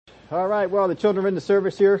All right, well, the children are in the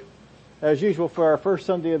service here, as usual, for our first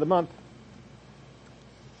Sunday of the month.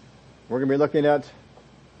 We're going to be looking at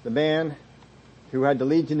the man who had the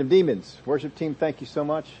legion of demons. Worship team, thank you so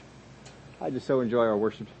much. I just so enjoy our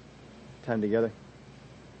worship time together.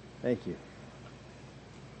 Thank you.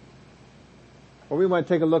 Well, we want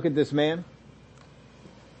to take a look at this man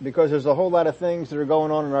because there's a whole lot of things that are going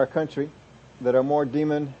on in our country that are more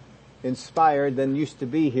demon-inspired than used to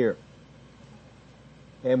be here.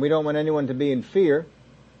 And we don't want anyone to be in fear.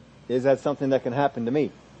 Is that something that can happen to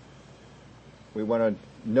me? We want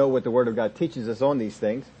to know what the Word of God teaches us on these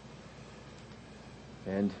things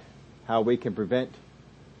and how we can prevent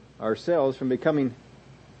ourselves from becoming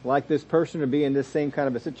like this person or be in this same kind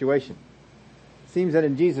of a situation. It seems that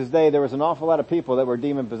in Jesus' day there was an awful lot of people that were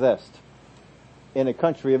demon-possessed in a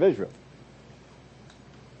country of Israel.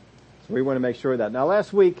 So we want to make sure of that. Now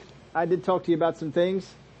last week I did talk to you about some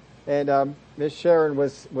things, and Miss Sharon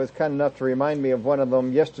was kind enough to remind me of one of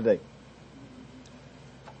them yesterday.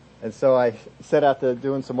 And so I set out to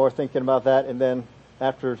doing some more thinking about that, and then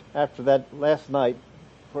after that last night,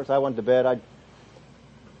 of course I went to bed. I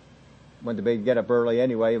went to bed to get up early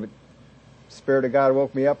anyway, but Spirit of God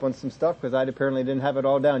woke me up on some stuff because I apparently didn't have it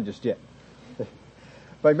all down just yet. But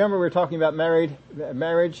remember we were talking about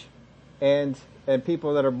marriage and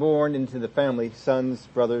people that are born into the family, sons,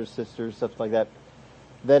 brothers, sisters, stuff like that.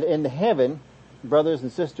 That in heaven, brothers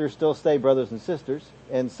and sisters still stay brothers and sisters,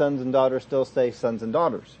 and sons and daughters still stay sons and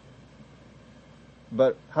daughters.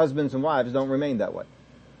 But husbands and wives don't remain that way.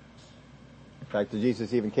 In fact,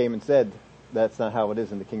 Jesus even came and said that's not how it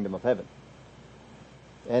is in the kingdom of heaven.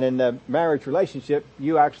 And in a marriage relationship,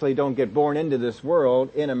 you actually don't get born into this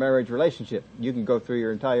world in a marriage relationship. You can go through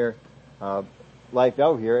your entire life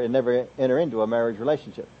out here and never enter into a marriage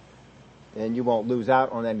relationship. And you won't lose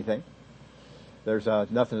out on anything. There's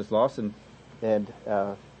nothing that's lost. And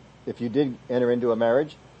if you did enter into a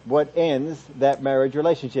marriage, what ends that marriage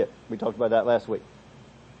relationship? We talked about that last week.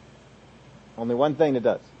 Only one thing that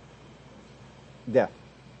does. Death.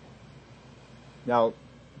 Now,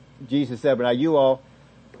 Jesus said, but now you all,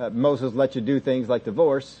 Moses let you do things like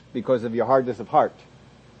divorce because of your hardness of heart.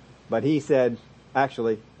 But he said,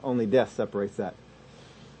 actually, only death separates that.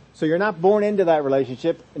 So you're not born into that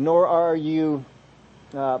relationship, nor are you,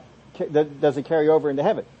 that doesn't carry over into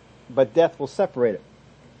heaven. But death will separate it.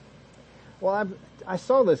 Well, I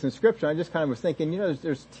saw this in Scripture. I just kind of was thinking,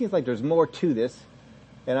 it seems like there's more to this.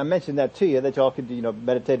 And I mentioned that to you, that y'all could,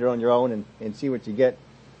 meditate it on your own and see what you get.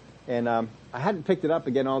 And I hadn't picked it up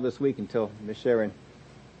again all this week until Miss Sharon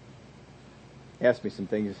asked me some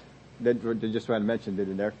things that just what I mentioned it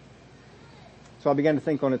in there. So I began to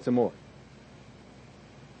think on it some more.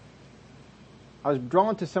 I was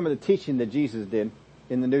drawn to some of the teaching that Jesus did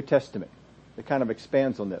in the New Testament. It kind of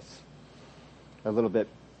expands on this a little bit.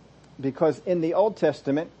 Because in the Old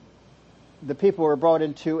Testament, the people were brought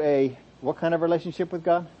into what kind of relationship with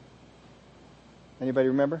God? Anybody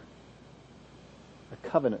remember? A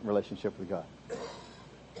covenant relationship with God.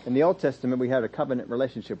 In the Old Testament, we had a covenant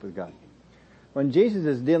relationship with God. When Jesus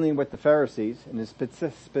is dealing with the Pharisees, and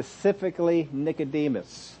specifically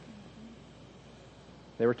Nicodemus,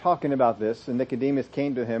 they were talking about this, and Nicodemus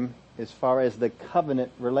came to him as far as the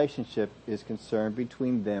covenant relationship is concerned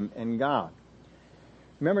between them and God.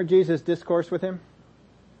 Remember Jesus' discourse with him?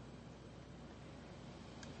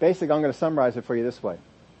 Basically, I'm going to summarize it for you this way.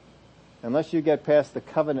 Unless you get past the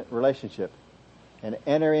covenant relationship and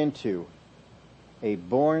enter into a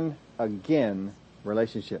born-again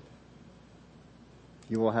relationship,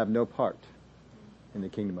 you will have no part in the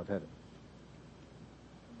kingdom of heaven.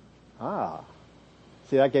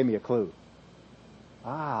 See, that gave me a clue.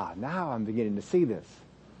 Now I'm beginning to see this.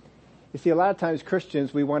 You see, a lot of times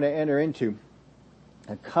Christians, we want to enter into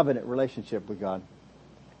a covenant relationship with God.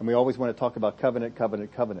 And we always want to talk about covenant.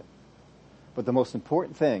 But the most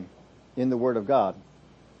important thing in the Word of God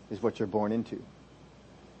is what you're born into.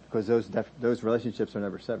 Because those relationships are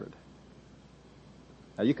never severed.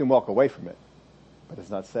 Now you can walk away from it, but it's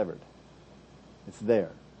not severed. It's there.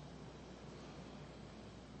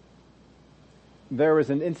 There was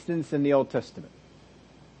an instance in the Old Testament.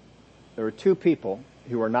 There were two people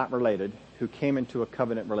who were not related who came into a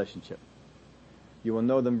covenant relationship. You will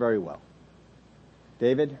know them very well.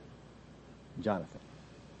 David and Jonathan.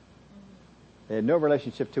 They had no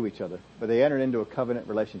relationship to each other, but they entered into a covenant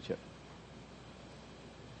relationship.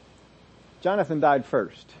 Jonathan died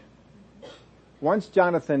first. Once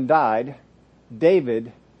Jonathan died,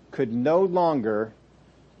 David could no longer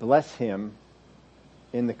bless him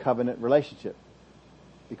in the covenant relationship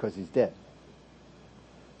because he's dead.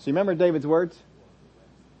 So you remember David's words?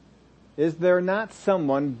 Is there not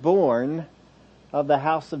someone born of the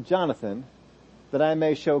house of Jonathan, that I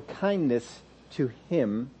may show kindness to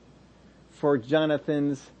him for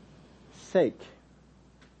Jonathan's sake.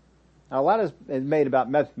 Now, a lot is made about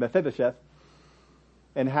Mephibosheth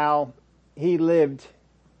and how he lived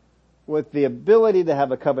with the ability to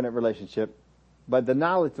have a covenant relationship, but the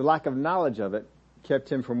lack of knowledge of it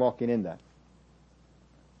kept him from walking in that.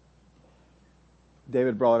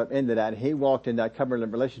 David brought up into that. He walked in that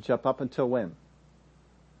covenant relationship up until when?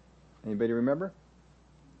 Anybody remember?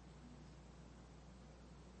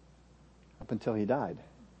 Up until he died.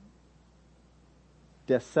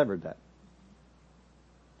 Death severed that.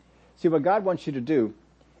 See, what God wants you to do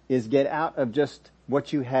is get out of just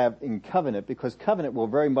what you have in covenant, because covenant will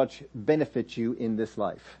very much benefit you in this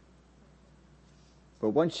life. But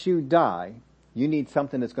once you die, you need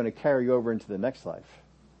something that's going to carry you over into the next life.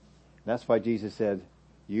 And that's why Jesus said,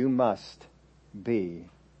 you must be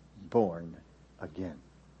born again.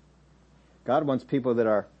 God wants people that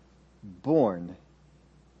are born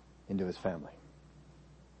into his family.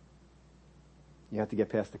 You have to get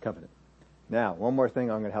past the covenant. Now, one more thing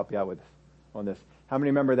I'm going to help you out with on this. How many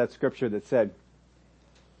remember that scripture that said,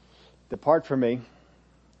 depart from me,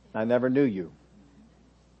 I never knew you.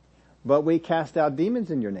 But we cast out demons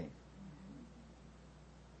in your name.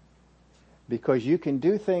 Because you can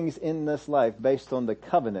do things in this life based on the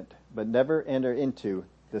covenant, but never enter into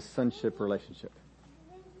the sonship relationship.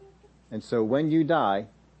 And so when you die,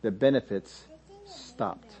 the benefits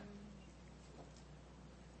stopped.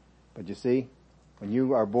 But you see, when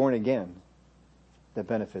you are born again, the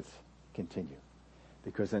benefits continue.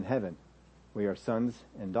 Because in heaven, we are sons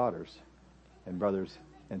and daughters and brothers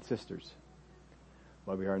and sisters.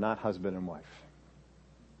 But we are not husband and wife.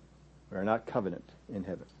 We are not covenant in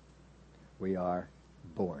heaven. We are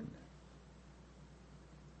born.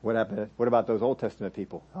 What happened? What about those Old Testament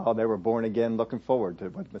people? Oh, they were born again looking forward to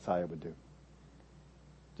what Messiah would do.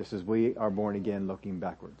 Just as we are born again looking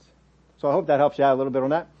backwards. So I hope that helps you out a little bit on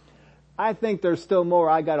that. I think there's still more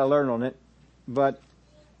I got to learn on it, but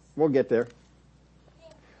we'll get there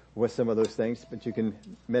with some of those things. But you can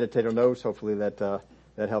meditate on those. Hopefully that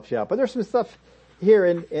helps you out. But there's some stuff here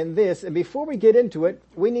in this, and before we get into it,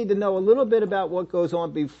 we need to know a little bit about what goes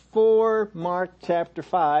on before Mark chapter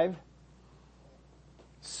 5.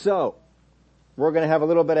 So, we're going to have a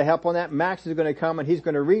little bit of help on that. Max is going to come and he's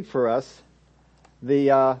going to read for us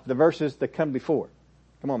the verses that come before.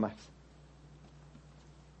 Come on, Max.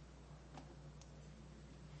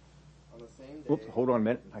 On the same day, Oops, hold on a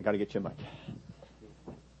minute. I got to get you a mic.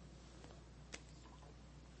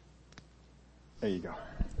 There you go.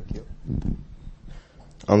 Thank you.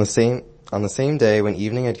 On the same day when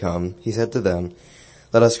evening had come, he said to them,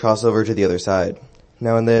 let us cross over to the other side.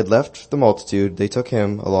 Now when they had left the multitude, they took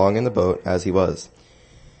him along in the boat as he was.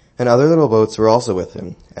 And other little boats were also with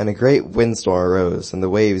him. And a great windstorm arose, and the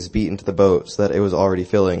waves beat into the boat so that it was already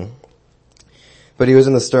filling. But he was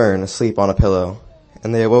in the stern, asleep on a pillow.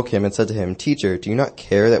 And they awoke him and said to him, Teacher, do you not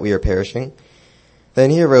care that we are perishing?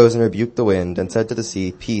 Then he arose and rebuked the wind, and said to the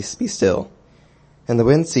sea, Peace, be still. And the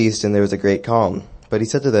wind ceased, and there was a great calm. But he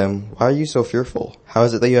said to them, Why are you so fearful? How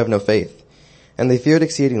is it that you have no faith? And they feared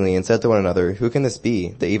exceedingly and said to one another, Who can this be,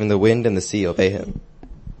 that even the wind and the sea obey him?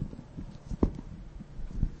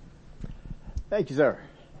 Thank you, sir.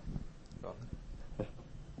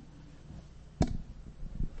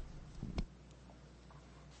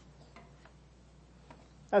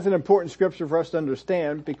 That's an important scripture for us to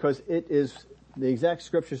understand because it is the exact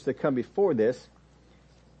scriptures that come before this.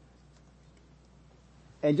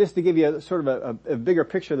 And just to give you a bigger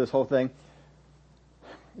picture of this whole thing,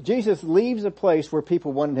 Jesus leaves a place where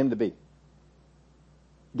people wanted him to be.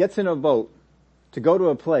 Gets in a boat to go to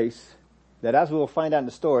a place that, as we will find out in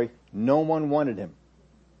the story, no one wanted him.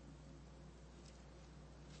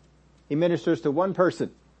 He ministers to one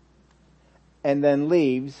person and then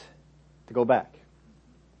leaves to go back.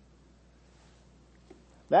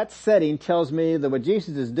 That setting tells me that what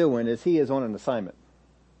Jesus is doing is he is on an assignment.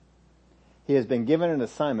 He has been given an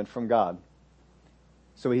assignment from God.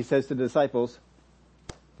 So he says to the disciples,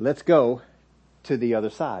 let's go to the other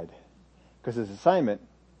side. Because his assignment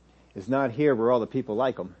is not here where all the people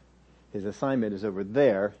like him. His assignment is over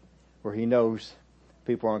there where he knows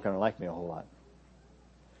people aren't going to like me a whole lot.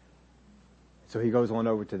 So he goes on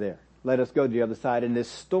over to there. Let us go to the other side. And this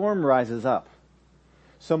storm rises up.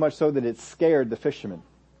 So much so that it scared the fishermen.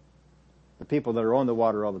 The people that are on the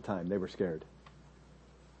water all the time, they were scared.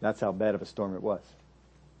 That's how bad of a storm it was.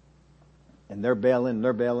 And they're bailing,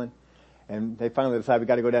 and they finally decide we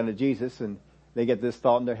got to go down to Jesus, and they get this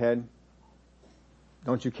thought in their head.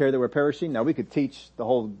 Don't you care that we're perishing? Now we could teach the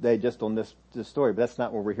whole day just on this story, but that's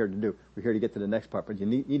not what we're here to do. We're here to get to the next part, but you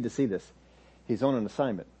need to see this. He's on an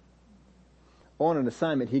assignment. On an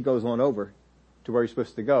assignment, he goes on over to where he's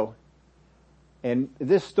supposed to go. And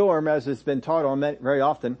this storm, as it's been taught on very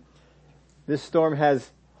often, this storm has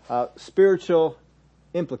spiritual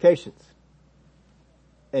implications.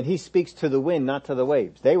 And he speaks to the wind, not to the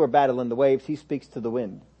waves. They were battling the waves. He speaks to the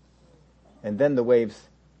wind. And then the waves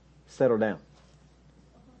settle down.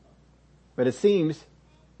 But it seems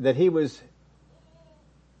that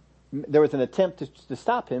there was an attempt to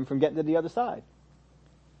stop him from getting to the other side.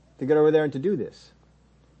 To get over there and to do this.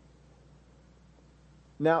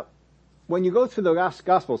 Now, when you go through the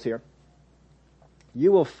Gospels here,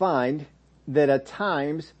 you will find that at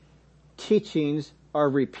times teachings are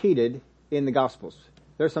repeated in the Gospels.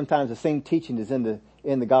 There's sometimes the same teaching is in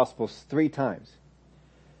the Gospels 3 times.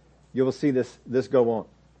 You will see this go on.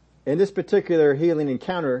 In this particular healing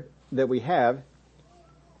encounter that we have,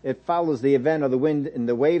 it follows the event of the wind and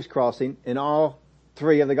the waves crossing in all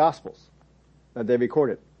 3 of the Gospels that they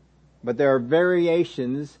recorded. But there are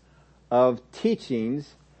variations of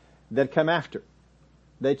teachings that come after.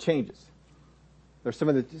 That changes. There's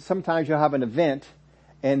sometimes you'll have an event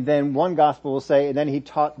and then one gospel will say, and then he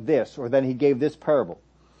taught this, or then he gave this parable.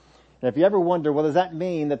 And if you ever wonder, well, does that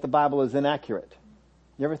mean that the Bible is inaccurate?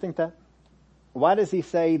 You ever think that? Why does he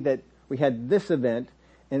say that we had this event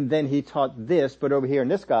and then he taught this, but over here in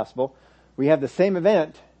this gospel, we have the same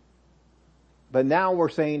event, but now we're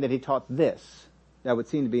saying that he taught this? That would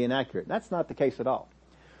seem to be inaccurate. That's not the case at all.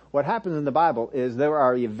 What happens in the Bible is there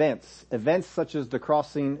are events such as the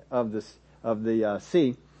crossing of the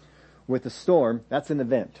sea with the storm. That's an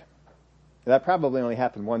event. That probably only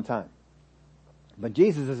happened one time. But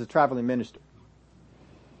Jesus is a traveling minister.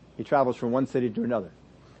 He travels from one city to another.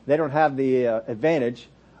 They don't have the advantage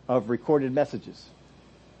of recorded messages,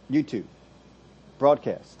 YouTube,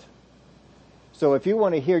 broadcast. So if you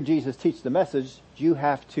want to hear Jesus teach the message, you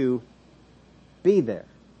have to be there.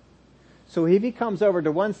 So if he comes over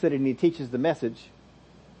to one city and he teaches the message,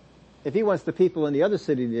 if he wants the people in the other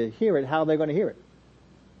city to hear it, how are they going to hear it?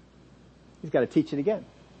 He's got to teach it again.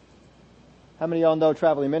 How many of y'all know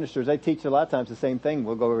traveling ministers? They teach a lot of times the same thing.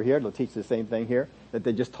 We'll go over here, they'll teach the same thing here that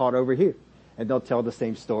they just taught over here. And they'll tell the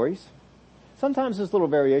same stories. Sometimes there's a little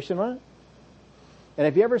variation on it. And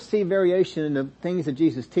if you ever see variation in the things that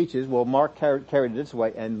Jesus teaches, well, Mark carried it this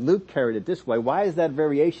way and Luke carried it this way. Why is that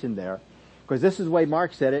variation there? Because this is the way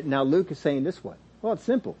Mark said it, now Luke is saying this way. Well, it's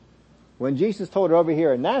simple. When Jesus told it over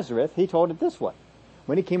here in Nazareth, he told it this way.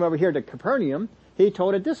 When he came over here to Capernaum, he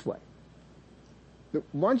told it this way.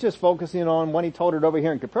 One's just focusing on when he told it over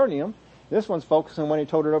here in Capernaum. This one's focusing on when he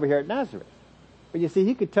told it over here at Nazareth. But you see,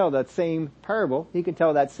 he could tell that same parable, he could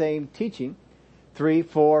tell that same teaching 3,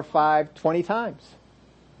 4, 5, 20 times.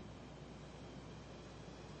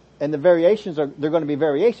 And the variations they're going to be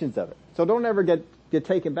variations of it. So don't ever get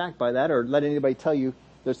taken back by that or let anybody tell you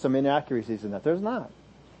there's some inaccuracies in that. There's not.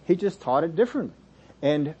 He just taught it differently.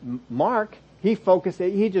 And Mark, he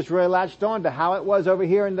just really latched on to how it was over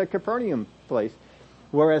here in the Capernaum place.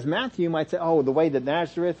 Whereas Matthew might say, oh, the way that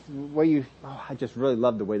Nazareth, I just really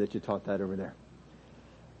love the way that you taught that over there.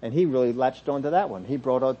 And he really latched on to that one. He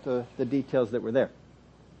brought out the details that were there.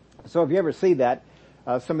 So if you ever see that,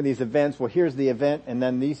 some of these events, well, here's the event, and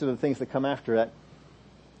then these are the things that come after that.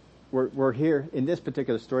 We're here, in this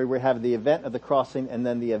particular story, we have the event of the crossing and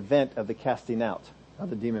then the event of the casting out of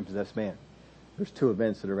the demon-possessed man. There's 2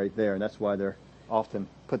 events that are right there, and that's why they're often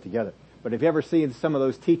put together. But if you ever see some of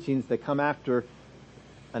those teachings that come after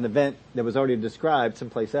an event that was already described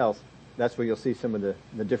someplace else, that's where you'll see some of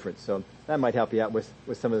the difference. So that might help you out with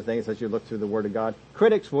some of the things as you look through the Word of God.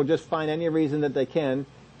 Critics will just find any reason that they can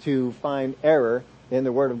to find error in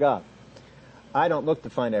the Word of God. I don't look to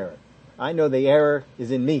find error. I know the error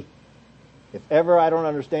is in me. If ever I don't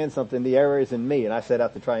understand something, the error is in me, and I set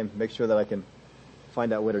out to try and make sure that I can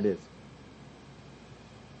find out what it is.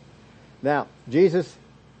 Now, Jesus,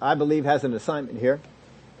 I believe, has an assignment here,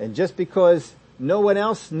 and just because no one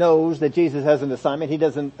else knows that Jesus has an assignment, he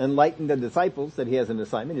doesn't enlighten the disciples that he has an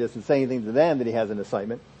assignment, he doesn't say anything to them that he has an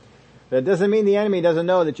assignment, that doesn't mean the enemy doesn't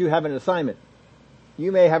know that you have an assignment.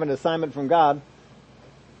 You may have an assignment from God,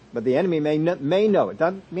 but the enemy may know it.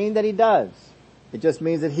 Doesn't mean that he does. It just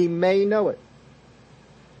means that he may know it.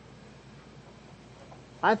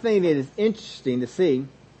 I think it is interesting to see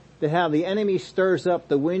that how the enemy stirs up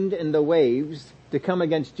the wind and the waves to come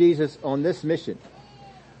against Jesus on this mission.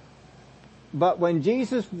 But when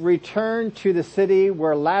Jesus returned to the city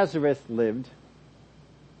where Lazarus lived,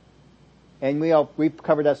 and we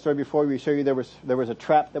covered that story before, we showed you there was a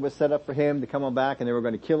trap that was set up for him to come on back and they were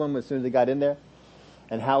going to kill him as soon as they got in there,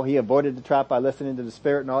 and how he avoided the trap by listening to the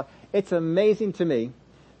Spirit and all. It's amazing to me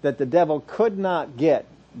that the devil could not get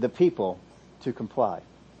the people to comply.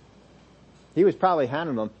 He was probably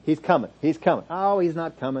hounding them. He's coming. He's coming. Oh, he's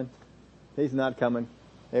not coming. He's not coming.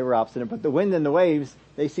 They were obstinate. But the wind and the waves,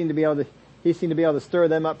 he seemed to be able to stir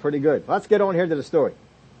them up pretty good. Let's get on here to the story.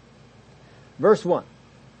 Verse 1.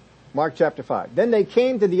 Mark chapter 5. Then they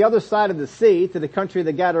came to the other side of the sea, to the country of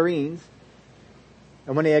the Gadarenes.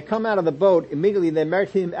 And when they had come out of the boat, immediately they met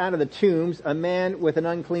him out of the tombs, a man with an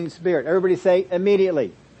unclean spirit. Everybody say,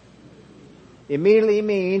 immediately. Immediately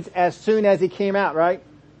means as soon as he came out, right?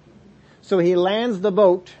 So he lands the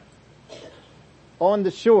boat on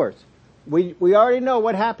the shores. We already know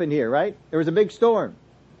what happened here, right? There was a big storm.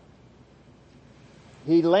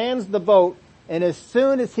 He lands the boat, and as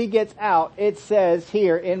soon as he gets out, it says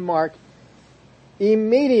here in Mark,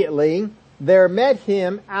 immediately there met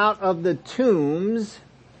him out of the tombs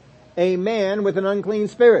a man with an unclean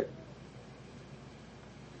spirit,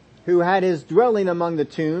 who had his dwelling among the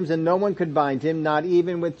tombs, and no one could bind him, not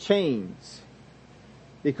even with chains,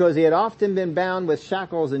 because he had often been bound with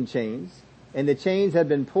shackles and chains, and the chains had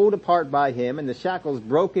been pulled apart by him, and the shackles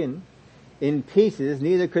broken in pieces,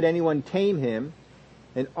 neither could anyone tame him.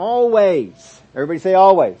 And always, everybody say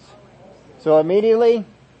always. So immediately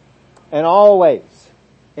and always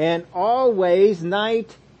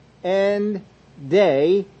night and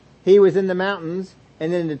day, he was in the mountains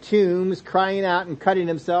and in the tombs, crying out and cutting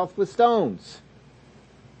himself with stones.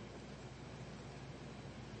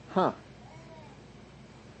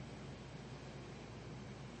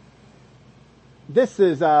 This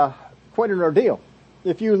is quite an ordeal.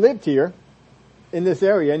 If you lived here in this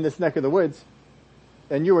area, in this neck of the woods,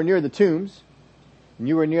 and you were near the tombs, and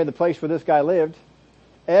you were near the place where this guy lived,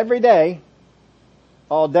 every day,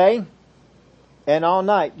 all day, and all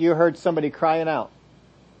night, you heard somebody crying out.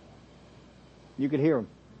 You could hear him.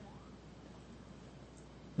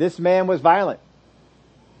 This man was violent.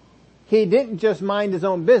 He didn't just mind his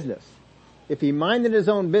own business. If he minded his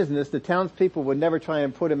own business, the townspeople would never try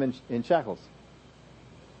and put him in shackles.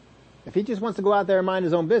 If he just wants to go out there and mind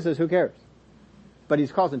his own business, who cares? But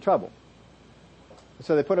he's causing trouble.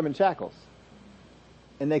 So they put him in shackles.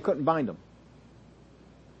 And they couldn't bind him.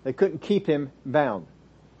 They couldn't keep him bound.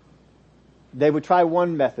 They would try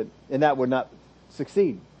one method, and that would not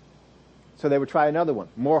succeed. So they would try another one,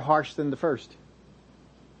 more harsh than the first.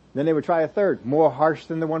 Then they would try a third, more harsh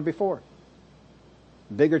than the one before.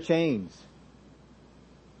 Bigger chains.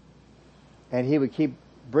 And he would keep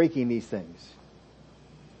breaking these things.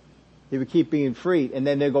 He would keep being freed, and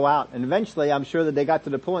then they'd go out. And eventually, I'm sure that they got to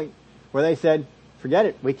the point where they said, forget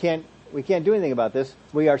it. We can't do anything about this.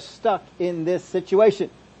 We are stuck in this situation.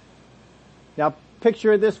 Now,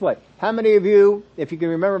 picture it this way. How many of you, if you can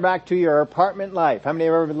remember back to your apartment life, how many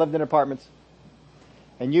of you ever lived in apartments?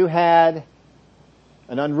 And you had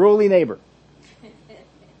an unruly neighbor.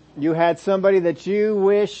 You had somebody that you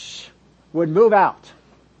wish would move out.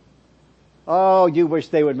 Oh, you wish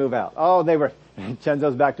they would move out. Oh,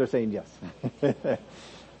 Chenzo's back there saying yes.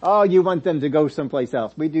 Oh, you want them to go someplace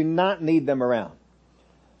else. We do not need them around.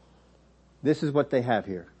 This is what they have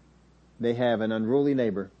here. They have an unruly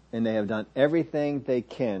neighbor, and they have done everything they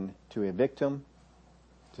can to evict him,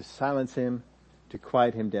 to silence him, to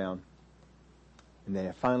quiet him down. And they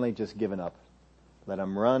have finally just given up. Let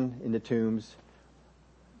him run in the tombs.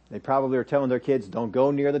 They probably are telling their kids, don't go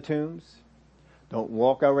near the tombs. Don't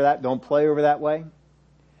walk over that. Don't play over that way.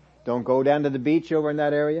 Don't go down to the beach over in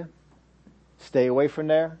that area. Stay away from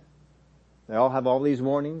there. They all have all these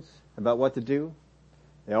warnings about what to do.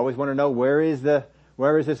 They always want to know where is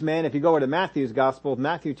this man? If you go over to Matthew's gospel,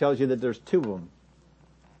 Matthew tells you that there's two of them.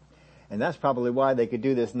 And that's probably why they could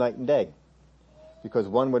do this night and day. Because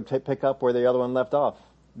one would pick up where the other one left off.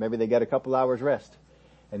 Maybe they get a couple hours rest.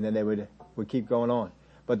 And then they would keep going on.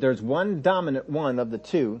 But there's one dominant one of the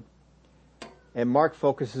two. And Mark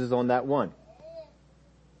focuses on that one.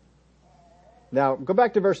 Now, go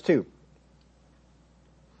back to verse 2.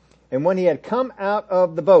 And when he had come out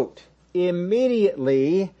of the boat,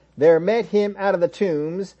 immediately there met him out of the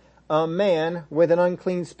tombs a man with an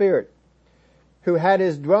unclean spirit, who had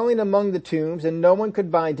his dwelling among the tombs, and no one could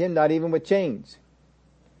bind him, not even with chains,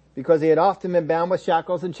 because he had often been bound with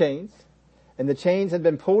shackles and chains, and the chains had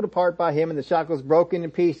been pulled apart by him, and the shackles broken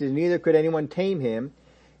in pieces, neither could anyone tame him.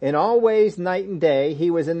 And always night and day he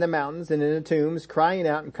was in the mountains and in the tombs, crying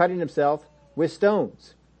out and cutting himself with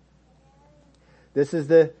stones. This is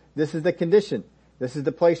the condition. This is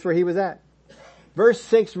the place where he was at. Verse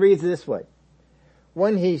 6 reads this way.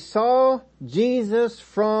 When he saw Jesus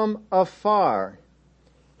from afar,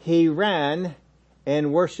 he ran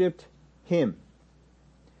and worshipped him.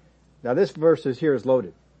 Now this verse here is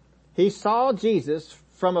loaded. He saw Jesus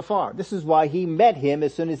from afar. This is why he met him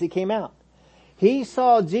as soon as he came out. He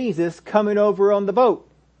saw Jesus coming over on the boat.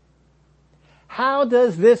 How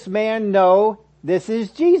does this man know this is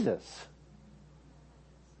Jesus?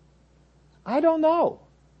 I don't know.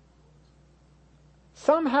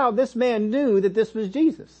 Somehow this man knew that this was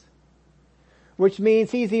Jesus. Which means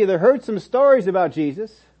he's either heard some stories about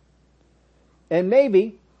Jesus, and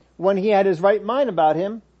maybe when he had his right mind about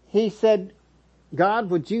him, he said, God,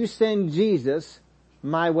 would you send Jesus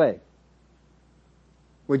my way?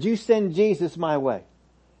 Would you send Jesus my way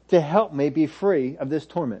to help me be free of this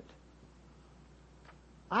torment?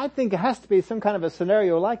 I think it has to be some kind of a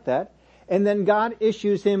scenario like that. And then God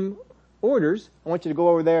issues him orders. I want you to go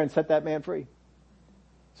over there and set that man free.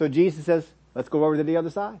 So Jesus says, let's go over to the other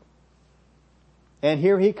side. And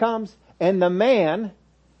here he comes. And the man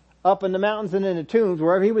up in the mountains and in the tombs,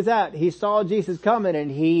 wherever he was at, he saw Jesus coming and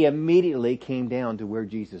he immediately came down to where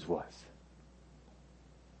Jesus was.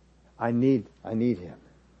 I need him.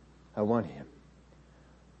 I want him.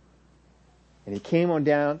 And he came on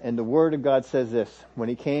down, and the Word of God says this. When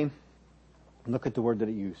he came, look at the word that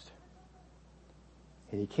it used.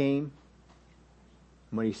 And he came,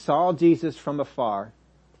 when he saw Jesus from afar,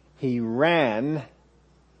 he ran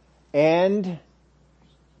and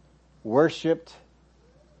worshipped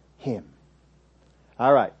him.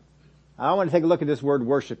 All right. I want to take a look at this word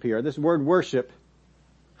worship here. This word worship,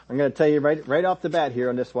 I'm going to tell you right off the bat here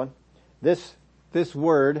on this one. This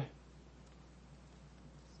word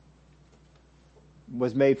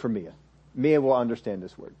was made for Mia. Mia will understand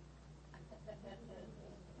this word.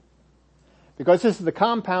 Because this is the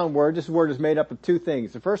compound word, this word is made up of two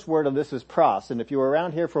things. The first word of this is pros, and if you were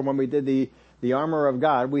around here from when we did the armor of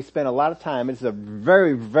God, we spent a lot of time. It's a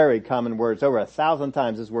very, very common word. It's over 1,000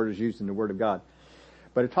 times this word is used in the Word of God.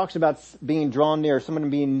 But it talks about being drawn near, someone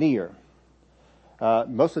being near.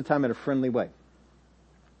 Most of the time in a friendly way.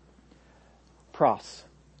 Pros.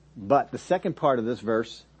 But the second part of this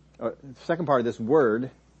verse, the second part of this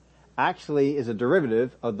word actually is a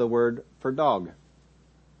derivative of the word for dog.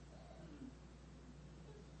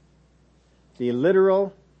 The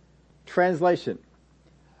literal translation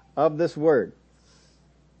of this word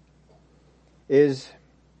is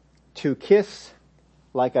to kiss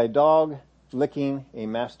like a dog licking a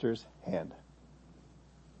master's hand.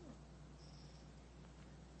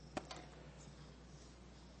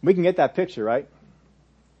 We can get that picture, right?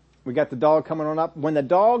 We got the dog coming on up. When the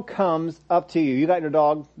dog comes up to you, you got your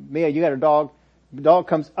dog, Mia, you got a dog. The dog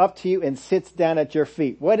comes up to you and sits down at your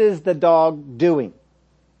feet. What is the dog doing?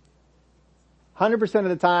 100% of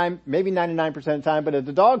the time, maybe 99% of the time, but if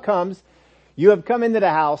the dog comes, you have come into the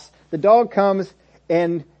house, the dog comes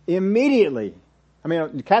and immediately,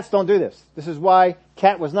 cats don't do this. This is why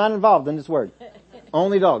cat was not involved in this word.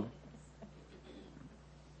 Only dog.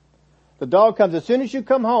 The dog comes, as soon as you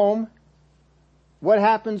come home, what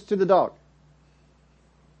happens to the dog?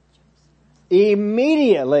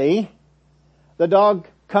 Immediately, the dog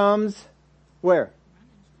comes where?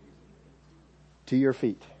 To your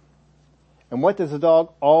feet. And what does the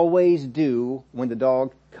dog always do when the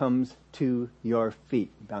dog comes to your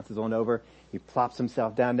feet? He bounces on over, he plops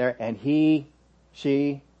himself down there, and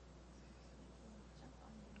she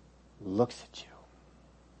looks at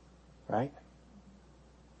you. Right?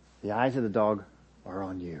 The eyes of the dog are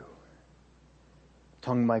on you.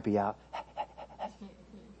 Tongue might be out.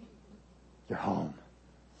 You're home.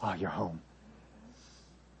 Oh, you're home.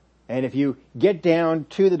 And if you get down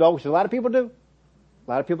to the dog, which a lot of people do, a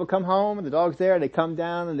lot of people come home and the dog's there, they come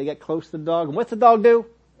down and they get close to the dog. And what's the dog do?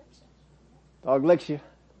 Dog licks you.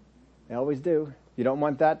 They always do. You don't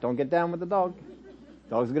want that, don't get down with the dog.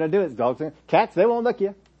 Dog's gonna do it. Cats, they won't lick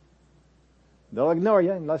you. They'll ignore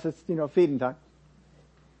you unless it's, feeding time.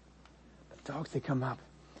 But dogs, they come up.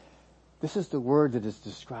 This is the word that is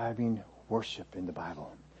describing worship in the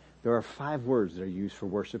Bible. There are 5 words that are used for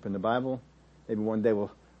worship in the Bible. Maybe one day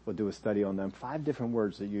we'll do a study on them. 5 different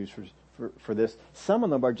words that are used for this. Some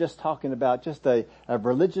of them are just talking about just a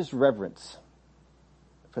religious reverence.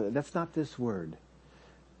 That's not this word.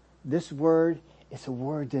 This word is a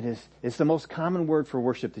word that it's the most common word for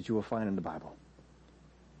worship that you will find in the Bible.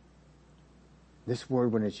 This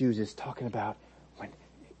word, when it's used, is talking about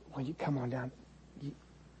when you come on down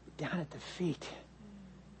at the feet.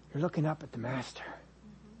 You're looking up at the Master.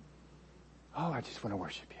 Oh, I just want to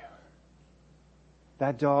worship you.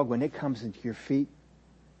 That dog, when it comes into your feet,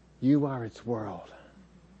 you are its world.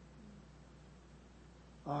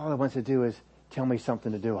 All it wants to do is tell me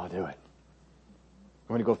something to do, I'll do it. You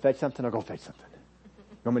want to go fetch something, I'll go fetch something.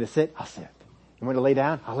 You want me to sit, I'll sit. You want to lay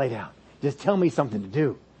down, I'll lay down. Just tell me something to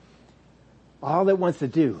do. All it wants to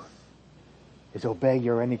do is obey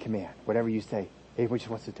your any command. Whatever you say, it just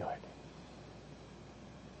wants to do it.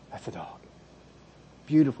 That's a dog.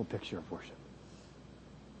 beautiful picture of worship.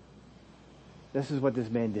 This is what this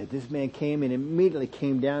man did. This man came and immediately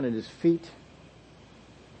came down at his feet.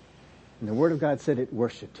 And the Word of God said it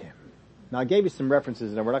worshiped him. Now I gave you some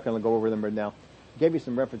references, and we're not going to go over them right now. I gave you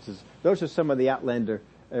some references. Those are some of the outlander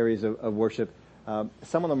areas of worship.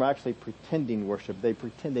 Some of them are actually pretending worship. They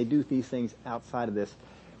pretend they do these things outside of this.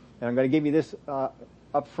 And I'm going to give you this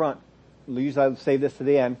up front. Usually I'll save this to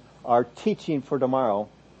the end. Our teaching for tomorrow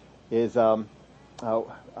is I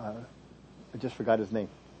just forgot his name.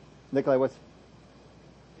 Nikolai, what's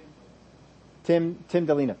Tim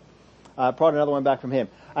Delina. I brought another one back from him.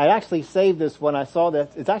 I actually saved this when I saw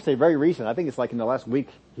that. It's actually very recent. I think it's like in the last week.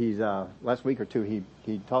 Last week or two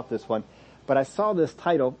he taught this one. But I saw this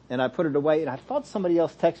title and I put it away, and I thought somebody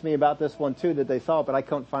else texted me about this one too, that they saw it, but I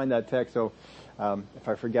couldn't find that text. So if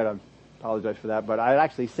I forget, I apologize for that. But I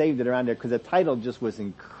actually saved it around there because the title just was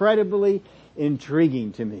incredibly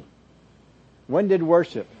intriguing to me. When did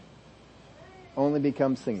worship only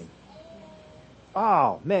become singing?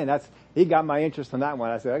 Oh man, he got my interest in that one.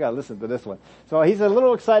 I said, I gotta listen to this one. So he's a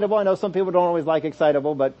little excitable. I know some people don't always like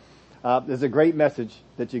excitable, but there's a great message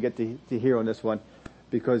that you get to hear on this one,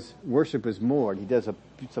 because worship is more. He does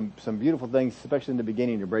some beautiful things, especially in the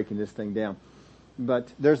beginning, to breaking this thing down. But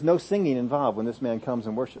there's no singing involved when this man comes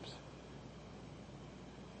and worships.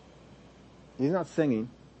 He's not singing.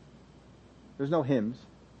 There's no hymns,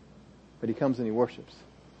 but he comes and he worships.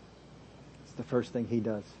 It's the first thing he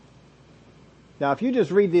does. Now, if you just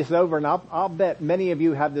read this over, and I'll bet many of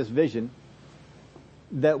you have this vision,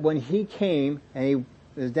 that when he came and he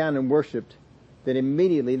was down and worshipped, that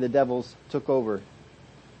immediately the devils took over.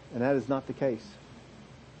 And that is not the case.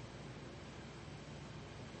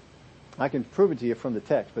 I can prove it to you from the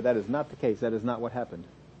text, but that is not the case. That is not what happened.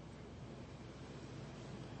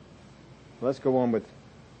 Let's go on with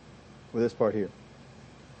this part here.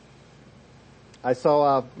 I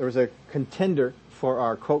saw there was a contender for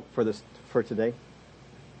our quote for today.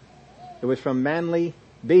 It was from Manly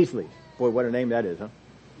Beasley. Boy, what a name that is, huh?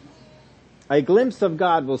 A glimpse of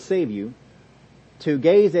God will save you. To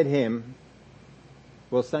gaze at Him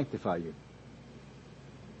will sanctify you.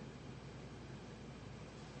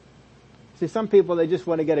 See, some people, they just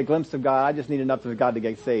want to get a glimpse of God. I just need enough of God to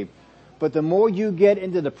get saved. But the more you get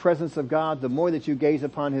into the presence of God, the more that you gaze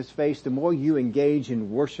upon His face, the more you engage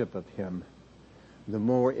in worship of Him, the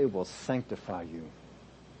more it will sanctify you.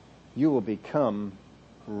 You will become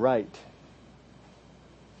right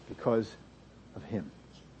because of Him.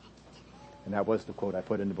 And that was the quote I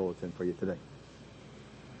put in the bulletin for you today.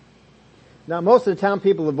 Now, most of the town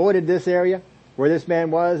people avoided this area where this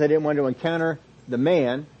man was. They didn't want to encounter the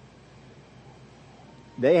man.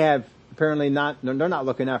 They have apparently they're not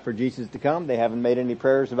looking out for Jesus to come. They haven't made any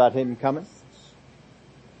prayers about Him coming.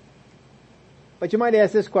 But you might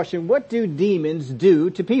ask this question: what do demons do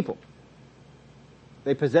to people?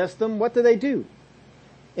 They possess them. What do they do?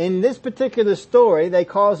 In this particular story, they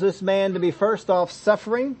caused this man to be first off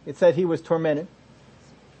suffering. It said he was tormented.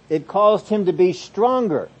 It caused him to be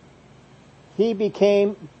stronger. He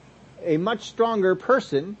became a much stronger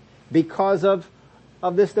person because of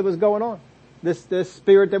this that was going on. This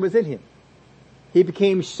spirit that was in him. He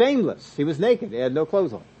became shameless. He was naked. He had no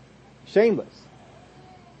clothes on. Shameless.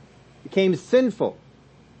 Became sinful.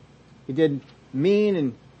 He did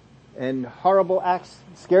mean and horrible acts,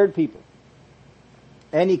 scared people.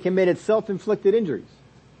 And he committed self-inflicted injuries.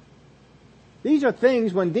 These are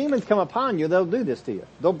things, when demons come upon you, they'll do this to you.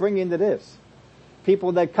 They'll bring you into this.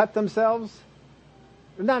 People that cut themselves,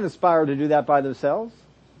 they're not inspired to do that by themselves.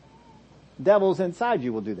 Devils inside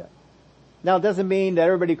you will do that. Now, it doesn't mean that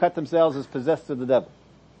everybody who cut themselves is possessed of the devil.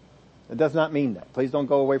 It does not mean that. Please don't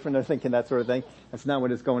go away from there thinking that sort of thing. That's not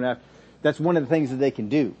what it's going after. That's one of the things that they can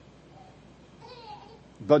do.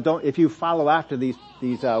 But if you follow after these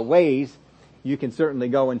ways, you can certainly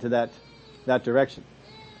go into that direction.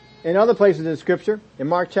 In other places in Scripture, in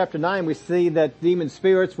Mark chapter 9, we see that demon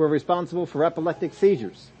spirits were responsible for epileptic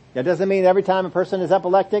seizures. That doesn't mean every time a person is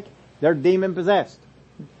epileptic, they're demon possessed.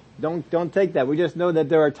 Don't take that. We just know that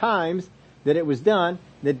there are times that it was done,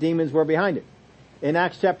 that demons were behind it. In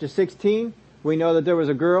Acts chapter 16, we know that there was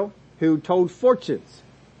a girl who told fortunes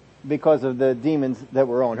because of the demons that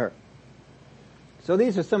were on her. So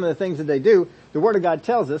these are some of the things that they do. The Word of God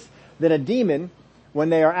tells us that a demon,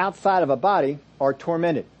 when they are outside of a body, are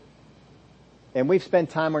tormented. And we've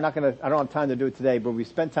spent time, I don't have time to do it today, but we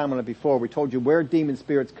spent time on it before. We told you where demon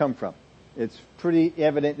spirits come from. It's pretty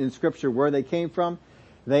evident in Scripture where they came from.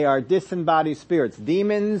 They are disembodied spirits.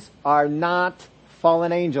 Demons are not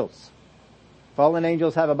fallen angels. Fallen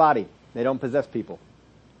angels have a body. They don't possess people.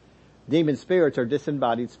 Demon spirits are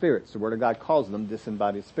disembodied spirits. The Word of God calls them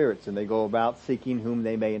disembodied spirits, and they go about seeking whom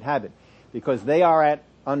they may inhabit, because they are at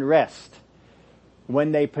unrest.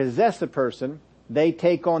 When they possess a person, they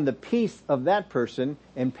take on the peace of that person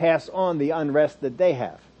and pass on the unrest that they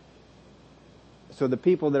have. So the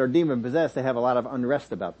people that are demon possessed, they have a lot of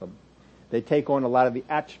unrest about them. They take on a lot of the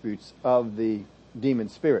attributes of the demon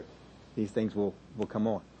spirit. These things will come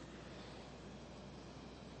on.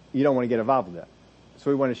 You don't want to get involved with that. So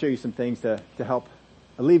we want to show you some things to help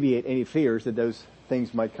alleviate any fears that those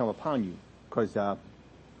things might come upon you. Because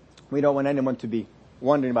we don't want anyone to be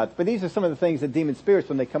wondering about it. But these are some of the things that demon spirits,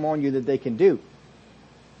 when they come on you, that they can do.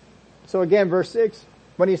 So again, verse 6,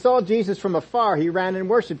 when he saw Jesus from afar, he ran and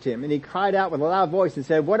worshipped him. And he cried out with a loud voice and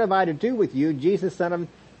said, "What have I to do with you, Jesus, Son of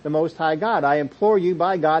the Most High God? I implore you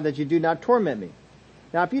by God that you do not torment me."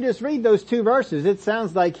 Now, if you just read those two verses, it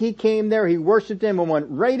sounds like he came there, he worshipped him, and went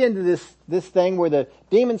right into this thing where the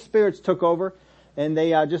demon spirits took over, and they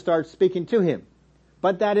just started speaking to him.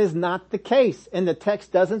 But that is not the case, and the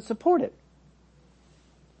text doesn't support it.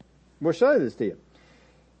 We'll show this to you.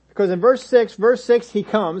 Because in verse 6 he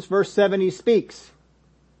comes, verse 7 he speaks.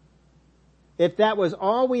 If that was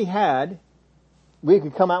all we had, we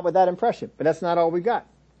could come out with that impression, but that's not all we got.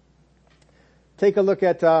 Take a look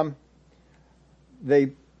at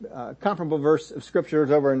the comparable verse of scripture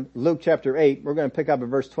is over in Luke chapter 8. We're going to pick up at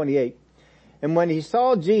verse 28. And when he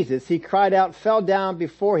saw Jesus, he cried out, fell down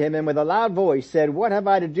before him, and with a loud voice said, "What have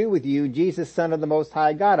I to do with you, Jesus, Son of the Most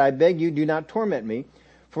High God? I beg you, do not torment me."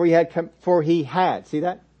 For he had, see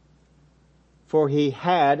that? For he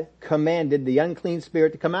had commanded the unclean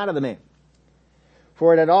spirit to come out of the man.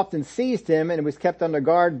 For it had often seized him, and it was kept under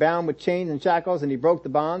guard, bound with chains and shackles, and he broke the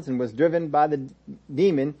bonds and was driven by the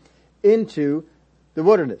demon into the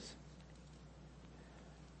wilderness.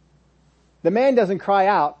 The man doesn't cry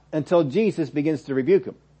out until Jesus begins to rebuke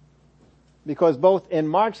him. Because both in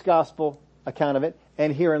Mark's gospel account of it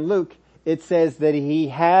and here in Luke, it says that he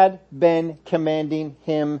had been commanding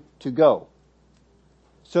him to go.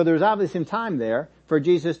 So there's obviously some time there for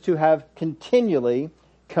Jesus to have continually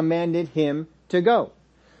commanded him to go.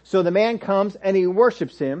 So the man comes and he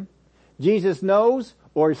worships him. Jesus knows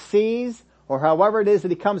or sees, or however it is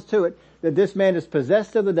that he comes to it, that this man is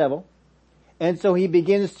possessed of the devil. And so he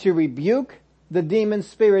begins to rebuke the demon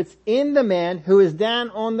spirits in the man who is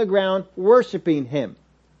down on the ground worshiping him.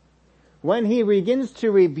 When he begins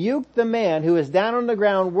to rebuke the man who is down on the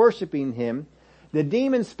ground worshiping him, the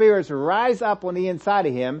demon spirits rise up on the inside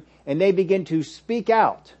of him and they begin to speak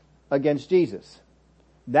out against Jesus.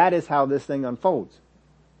 That is how this thing unfolds.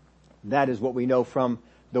 That is what we know from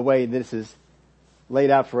the way this is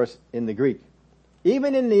laid out for us in the Greek.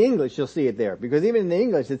 Even in the English you'll see it there, because even in the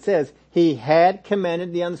English it says he had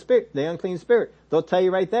commanded the unclean spirit. They'll tell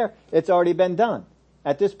you right there, it's already been done.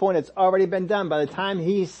 At this point, it's already been done. By the time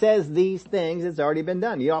he says these things, it's already been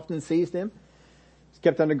done. He often seized him. He's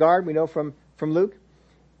kept under guard, we know from Luke.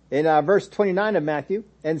 In verse 29 of Matthew,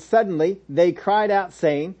 and suddenly they cried out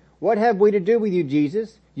saying, "What have we to do with you,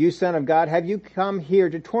 Jesus, you Son of God? Have you come here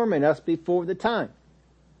to torment us before the time?"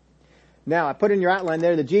 Now, I put in your outline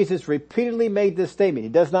there that Jesus repeatedly made this statement. He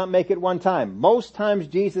does not make it one time. Most times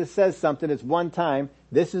Jesus says something, it's one time.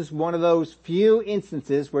 This is one of those few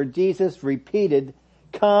instances where Jesus repeated,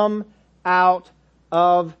 "Come out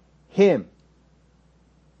of him."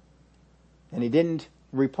 And he didn't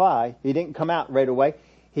reply. He didn't come out right away.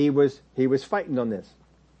 He was fighting on this.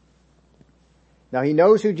 Now he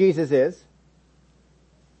knows who Jesus is.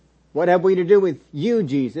 What have we to do with you,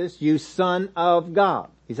 Jesus, you Son of God?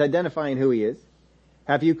 He's identifying who he is.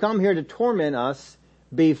 Have you come here to torment us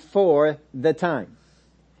before the time?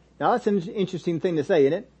 Now that's an interesting thing to say,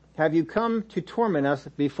 isn't it? Have you come to torment us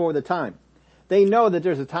before the time? They know that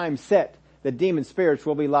there's a time set that demon spirits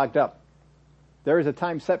will be locked up. There is a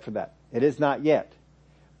time set for that. It is not yet.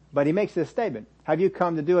 But he makes this statement. Have you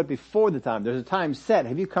come to do it before the time? There's a time set.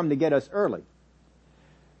 Have you come to get us early?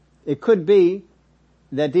 It could be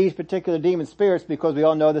that these particular demon spirits, because we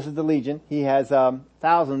all know this is the Legion, he has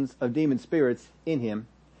thousands of demon spirits in him,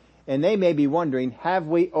 and they may be wondering, have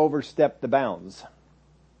we overstepped the bounds?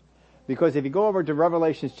 Because if you go over to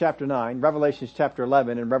Revelations chapter 9, Revelations chapter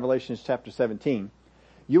 11, and Revelations chapter 17,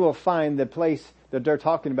 you will find the place that they're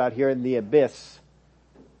talking about here in the abyss,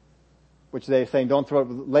 which they're saying, don't throw it,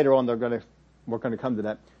 later on we're going to come to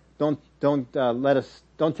that. Don't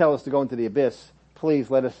tell us to go into the abyss.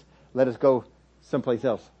 Please let us go someplace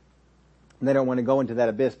else. And they don't want to go into that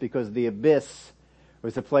abyss because the abyss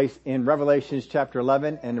was a place in Revelations chapter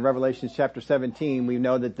 11 and in Revelations chapter 17. We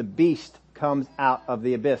know that the beast comes out of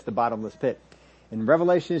the abyss, the bottomless pit. In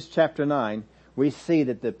Revelations chapter 9, we see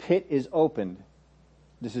that the pit is opened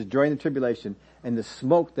This is during the tribulation, and the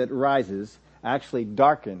smoke that rises actually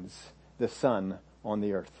darkens the sun on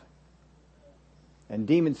the earth. And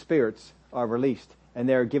demon spirits are released, and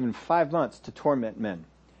they are given 5 months to torment men.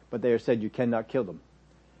 But they are said you cannot kill them.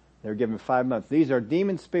 They're given 5 months. These are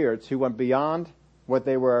demon spirits who went beyond what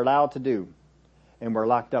they were allowed to do and were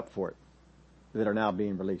locked up for it, that are now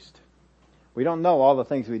being released. We don't know all the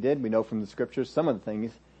things we did. We know from the scriptures some of the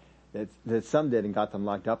things that some did and got them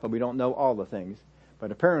locked up, but we don't know all the things.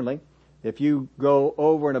 But apparently, if you go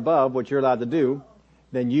over and above what you're allowed to do,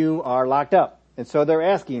 then you are locked up. And so they're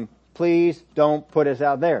asking, please don't put us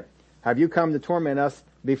out there. Have you come to torment us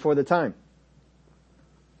before the time?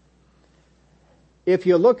 If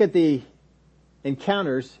you look at the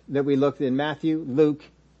encounters that we looked in Matthew, Luke,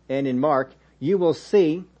 and in Mark, you will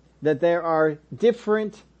see that there are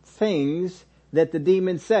different things that the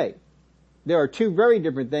demons say. There are two very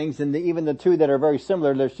different things, and even the two that are very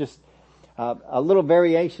similar, there's just a little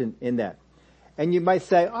variation in that. And you might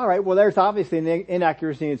say, all right, well, there's obviously an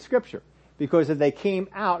inaccuracy in Scripture, because if they came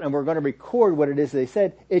out and we're going to record what it is they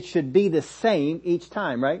said, it should be the same each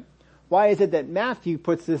time, right? Why is it that Matthew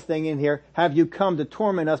puts this thing in here, have you come to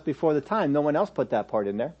torment us before the time? No one else put that part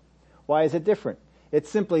in there. Why is it different? It's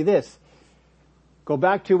simply this. Go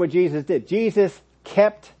back to what Jesus did. Jesus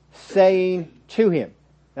kept saying to him.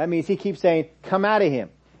 That means he keeps saying, come out of him.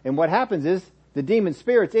 And what happens is, the demon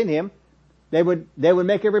spirits in him, they would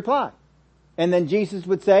make a reply. And then Jesus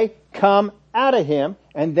would say, come out of him.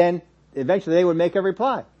 And then eventually they would make a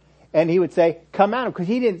reply. And he would say, come out of him. Because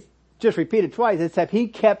he didn't just repeat it twice, except he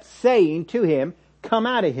kept saying to him, come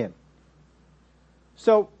out of him.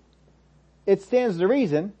 So, it stands to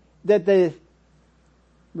reason that the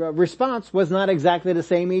response was not exactly the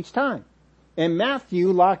same each time. And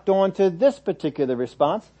Matthew locked on to this particular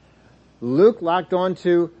response. Luke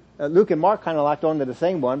and Mark kind of locked on to the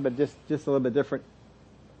same one, but just a little bit different.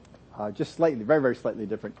 Just slightly, very, very slightly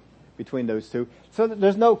different between those two. So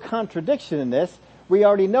there's no contradiction in this. We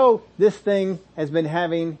already know this thing has been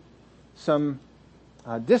having some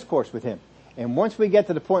discourse with him. And once we get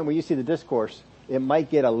to the point where you see the discourse, it might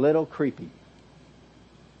get a little creepy.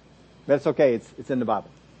 But it's okay. It's in the Bible.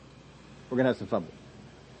 We're going to have some fun with it.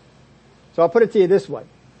 So I'll put it to you this way.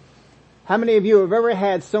 How many of you have ever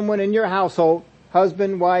had someone in your household,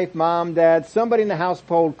 husband, wife, mom, dad, somebody in the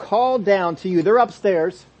household call down to you? They're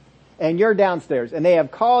upstairs and you're downstairs, and they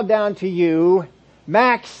have called down to you,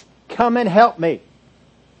 Max, come and help me.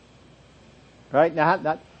 Right?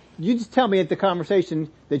 Now, you just tell me if the conversation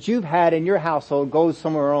that you've had in your household goes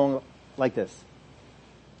somewhere along like this.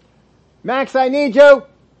 Max, I need you.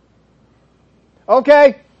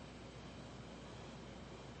 Okay.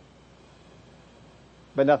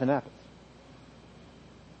 But nothing happens.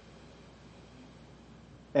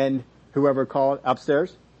 And whoever called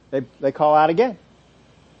upstairs, they call out again.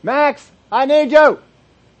 Max, I need you.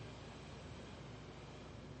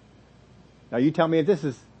 Now you tell me if this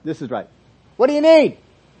is right. What do you need?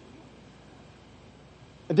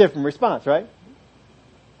 A different response, right?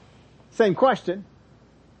 Same question,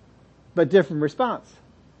 but different response.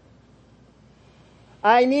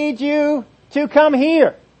 I need you to come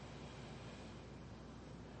here.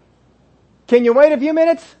 Can you wait a few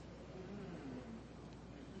minutes?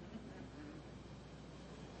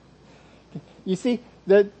 You see,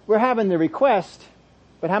 we're having the request,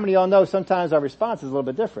 but how many of y'all know sometimes our response is a little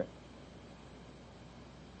bit different?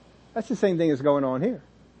 That's the same thing that's going on here.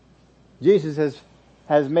 Jesus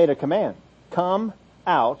has made a command. Come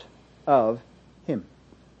out of him.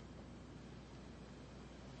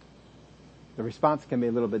 The response can be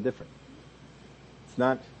a little bit different. It's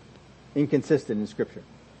not inconsistent in Scripture.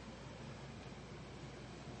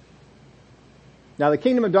 Now, the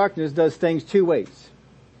kingdom of darkness does things two ways.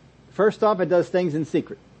 First off, it does things in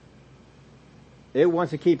secret. It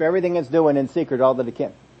wants to keep everything it's doing in secret all that it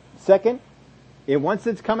can. Second, once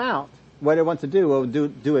it's come out, what it wants to do, it will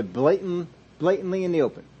do it blatantly in the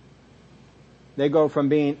open. They go from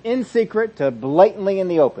being in secret to blatantly in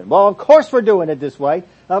the open. Well, of course we're doing it this way.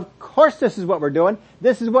 Of course this is what we're doing.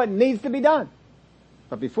 This is what needs to be done.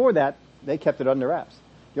 But before that, they kept it under wraps.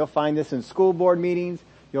 You'll find this in school board meetings.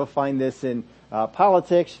 You'll find this in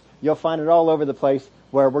politics. You'll find it all over the place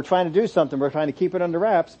where we're trying to do something. We're trying to keep it under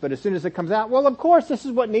wraps. But as soon as it comes out, well, of course, this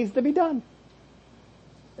is what needs to be done.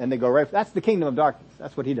 And they go right. That's the kingdom of darkness.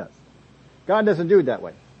 That's what he does. God doesn't do it that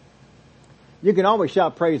way. You can always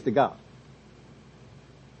shout praise to God.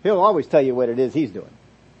 He'll always tell you what it is he's doing.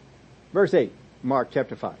 Verse 8, Mark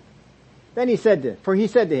chapter 5. Then he said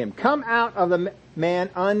to him, come out of the man,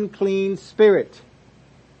 unclean spirit.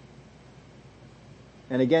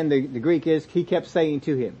 And again, the Greek is, he kept saying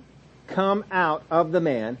to him, come out of the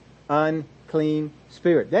man, unclean unclean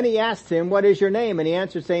spirit. Then he asked him, what is your name? And he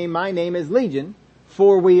answered saying, my name is Legion,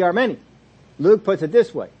 for we are many. Luke puts it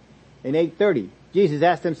this way. In 8:30, Jesus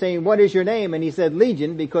asked him saying, what is your name? And he said,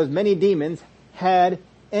 Legion, because many demons had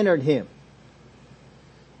entered him.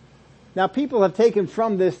 Now people have taken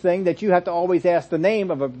from this thing that you have to always ask the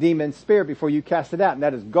name of a demon spirit before you cast it out, and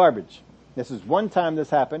that is garbage. This is one time this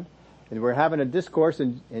happened, and we're having a discourse,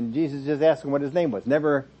 and Jesus just asked him what his name was.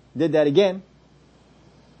 Never did that again,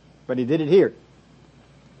 but he did it here.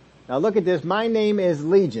 Now look at this. My name is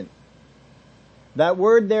Legion. That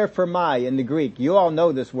word there for my in the Greek, you all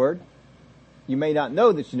know this word. You may not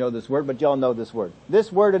know that you know this word, but you all know this word.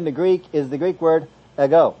 This word in the Greek is the Greek word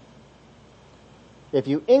ego. If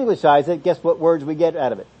you Englishize it, guess what words we get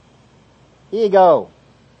out of it? Ego.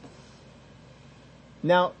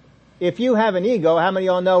 Now, if you have an ego, how many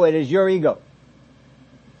of y'all know it is your ego?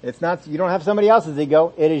 It's not, you don't have somebody else's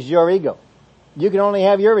ego, it is your ego. You can only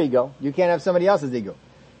have your ego, you can't have somebody else's ego.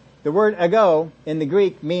 The word ego in the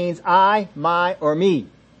Greek means I, my, or me.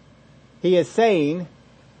 He is saying,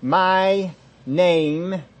 my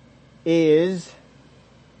name is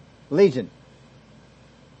Legion.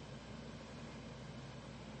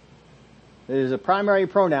 It is a primary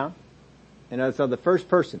pronoun, and it's of the first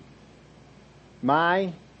person.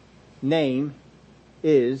 My name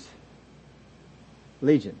is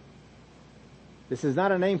Legion. This is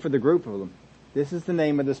not a name for the group of them. This is the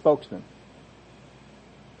name of the spokesman.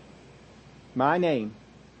 My name,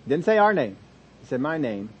 didn't say our name. He said my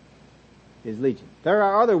name is Legion. There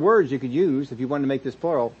are other words you could use if you wanted to make this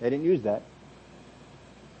plural. They didn't use that.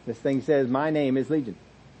 This thing says my name is Legion.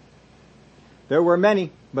 There were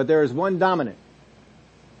many, but there is one dominant.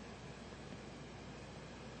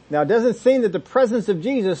 Now it doesn't seem that the presence of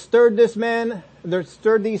Jesus stirred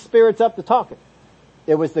these spirits up to talking.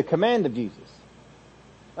 It was the command of Jesus.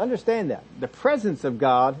 Understand that. The presence of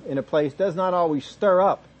God in a place does not always stir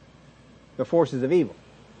up the forces of evil,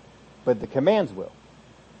 but the commands will.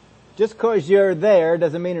 Just because you're there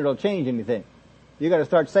doesn't mean it'll change anything. You gotta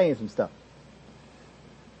start saying some stuff.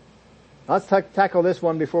 Let's tackle this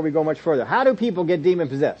one before we go much further. How do people get demon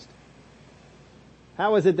possessed?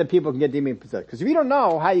 How is it that people can get demon possessed? Because if you don't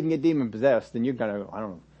know how you can get demon possessed, then you're gonna, I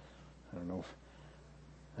don't know.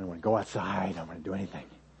 I don't want to go outside. I don't want to do anything.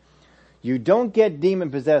 You don't get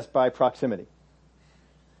demon possessed by proximity.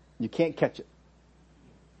 You can't catch it.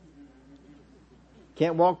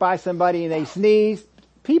 Can't walk by somebody and they sneeze.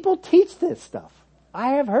 People teach this stuff.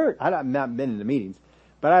 I have heard, I've not been in the meetings,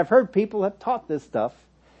 but I've heard people have taught this stuff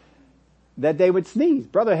that they would sneeze.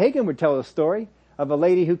 Brother Hagin would tell a story of a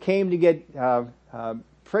lady who came to get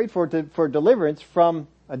prayed for deliverance from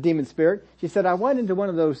a demon spirit. She said, I went into one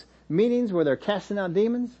of those meetings where they're casting out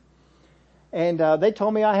demons, and they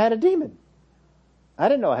told me I had a demon. I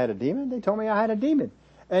didn't know I had a demon. They told me I had a demon.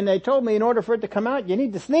 And they told me in order for it to come out, you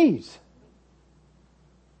need to sneeze.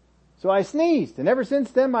 So I sneezed, and ever since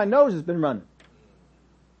then my nose has been running.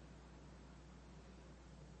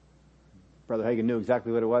 Brother Hagin knew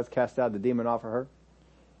exactly what it was, cast out the demon off of her.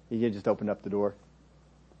 You just opened up the door.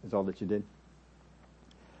 That's all that you did.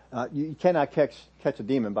 You cannot catch a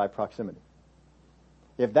demon by proximity.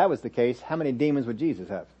 If that was the case, how many demons would Jesus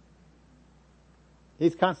have?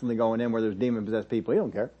 He's constantly going in where there's demon-possessed people. He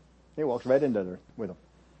don't care. He walks right into there with them.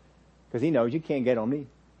 Because he knows you can't get on me.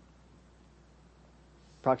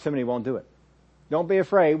 Proximity won't do it. Don't be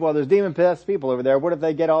afraid. Well, there's demon-possessed people over there. What if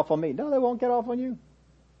they get off on me? No, they won't get off on you.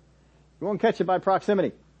 You won't catch it by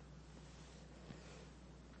proximity.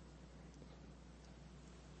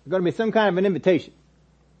 There's going to be some kind of an invitation.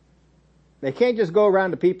 They can't just go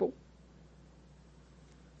around to people.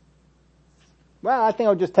 Well, I think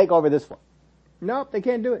I'll just take over this one. Nope, they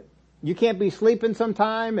can't do it. You can't be sleeping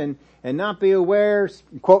sometime and not be aware,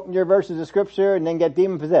 quoting your verses of scripture and then get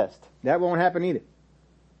demon possessed. That won't happen either.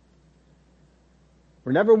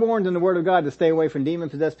 We're never warned in the Word of God to stay away from demon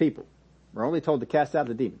possessed people. We're only told to cast out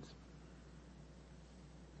the demons.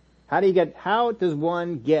 How does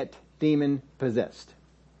one get demon possessed?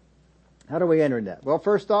 How do we enter that? Well,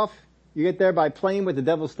 first off, you get there by playing with the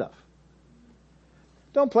devil's stuff.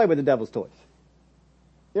 Don't play with the devil's toys.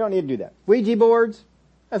 You don't need to do that. Ouija boards,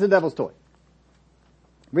 that's a devil's toy.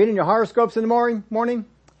 Reading your horoscopes in the morning,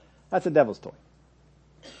 that's a devil's toy.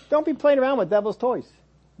 Don't be playing around with devil's toys.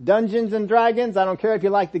 Dungeons and Dragons, I don't care if you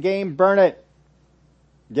like the game, burn it.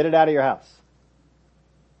 Get it out of your house.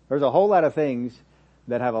 There's a whole lot of things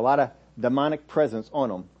that have a lot of demonic presence on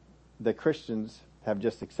them that Christians have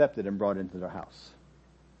just accepted and brought into their house.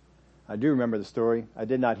 I do remember the story. I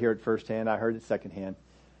did not hear it firsthand. I heard it secondhand.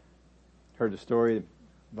 Heard the story of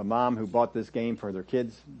a mom who bought this game for their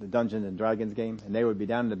kids, the Dungeons and Dragons game, and they would be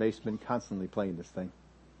down in the basement constantly playing this thing.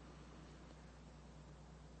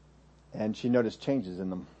 And she noticed changes in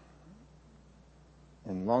them.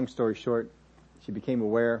 And long story short, she became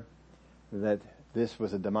aware that this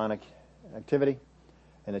was a demonic activity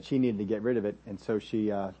and that she needed to get rid of it. And so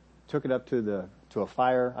she took it up to a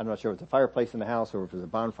fire. I'm not sure if it's a fireplace in the house or if it was a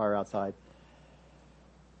bonfire outside.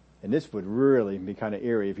 And this would really be kind of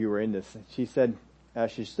eerie if you were in this. She said,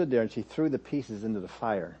 as she stood there and she threw the pieces into the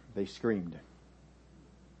fire, they screamed.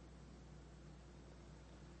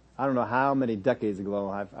 I don't know how many decades ago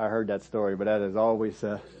I heard that story, but that has always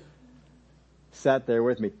sat there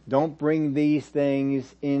with me. Don't bring these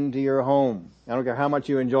things into your home. I don't care how much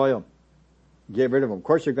you enjoy them. Get rid of them. Of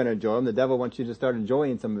course you're going to enjoy them. The devil wants you to start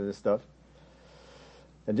enjoying some of this stuff.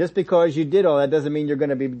 And just because you did all that doesn't mean you're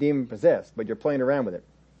going to be demon possessed, but you're playing around with it.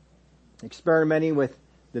 Experimenting with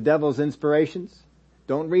the devil's inspirations.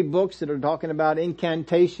 Don't read books that are talking about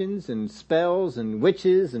incantations and spells and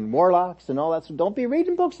witches and warlocks and all that stuff. Don't be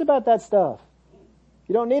reading books about that stuff.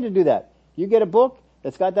 You don't need to do that. You get a book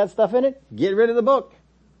that's got that stuff in it, get rid of the book.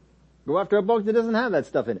 Go after a book that doesn't have that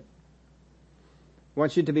stuff in it.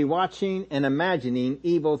 Wants you to be watching and imagining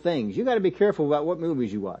evil things. You got to be careful about what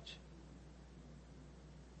movies you watch.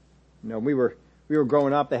 You know, we were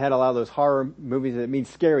growing up, they had a lot of those horror movies, that mean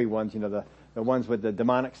scary ones, you know, the ones with the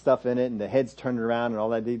demonic stuff in it and the heads turned around and all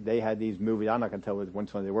that. They had these movies. I'm not going to tell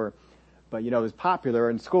which one they were. But, you know, it was popular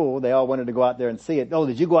in school. They all wanted to go out there and see it. Oh,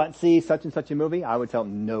 did you go out and see such and such a movie? I would tell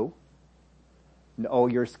them, no. Oh,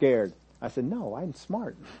 you're scared. I said, no, I'm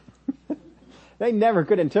smart. They never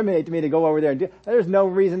could intimidate me to go over there and do it. There's no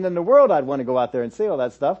reason in the world I'd want to go out there and see all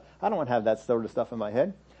that stuff. I don't want to have that sort of stuff in my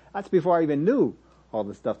head. That's before I even knew all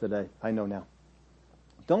the stuff that I know now.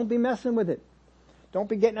 Don't be messing with it. Don't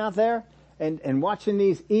be getting out there and watching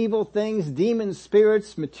these evil things, demon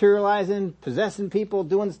spirits materializing, possessing people,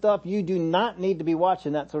 doing stuff. You do not need to be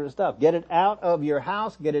watching that sort of stuff. Get it out of your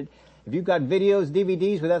house. Get it. If you've got videos,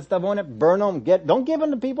 DVDs with that stuff on it, burn them. Don't give them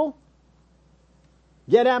to people.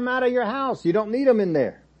 Get them out of your house. You don't need them in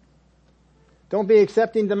there. Don't be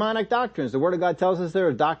accepting demonic doctrines. The Word of God tells us there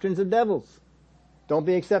are doctrines of devils. Don't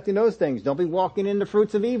be accepting those things. Don't be walking in the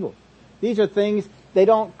fruits of evil. These are things, they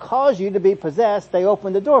don't cause you to be possessed. They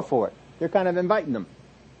open the door for it. You're kind of inviting them.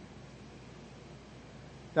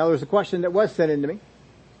 Now there's a question that was sent in to me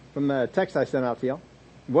from the text I sent out to y'all.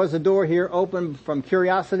 Was the door here open from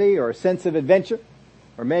curiosity or a sense of adventure?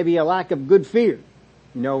 Or maybe a lack of good fear?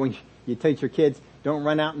 You know, when you teach your kids, don't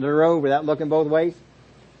run out in the road without looking both ways.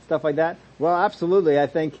 Stuff like that. Well, absolutely, I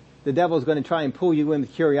think the devil's going to try and pull you in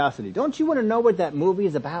with curiosity. Don't you want to know what that movie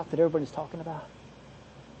is about that everybody's talking about?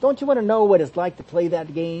 Don't you want to know what it's like to play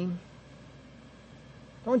that game?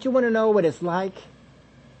 Don't you want to know what it's like?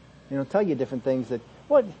 You know, tell you different things that,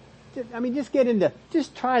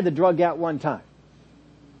 just try the drug out one time.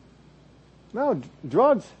 No,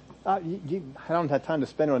 drugs, I don't have time to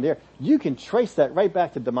spend it on the air. You can trace that right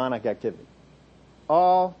back to demonic activity.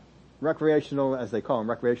 All recreational, as they call them,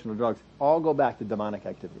 recreational drugs, all go back to demonic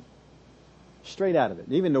activity. Straight out of it.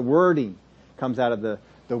 Even the wording comes out of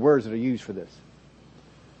the words that are used for this.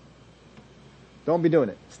 Don't be doing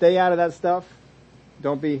it. Stay out of that stuff.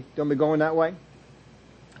 Don't be going that way.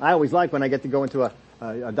 I always like when I get to go into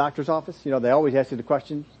a doctor's office. You know, they always ask you the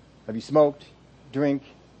question, have you smoked, drink,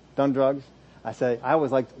 done drugs? I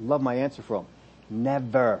always love my answer for them.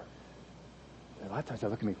 Never. A lot of times they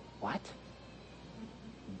look at me, what?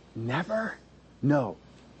 Never? No.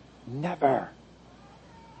 Never.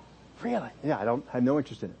 Really? Yeah, I have no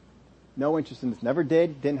interest in it. No interest in this. Never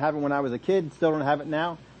did. Didn't have it when I was a kid. Still don't have it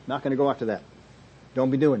now. Not going to go after that.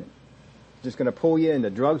 Don't be doing it. Just going to pull you into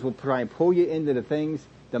drugs. Will try and pull you into the things,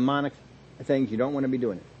 demonic things. You don't want to be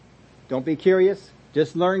doing it. Don't be curious.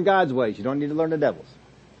 Just learn God's ways. You don't need to learn the devil's.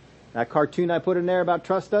 That cartoon I put in there about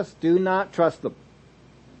trust us, do not trust them.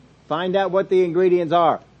 Find out what the ingredients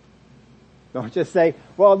are. Don't just say,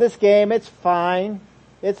 well, this game, it's fine.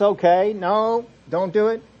 It's okay. No, don't do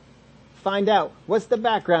it. Find out, what's the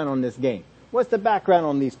background on this game? What's the background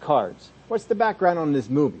on these cards? What's the background on this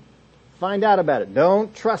movie? Find out about it.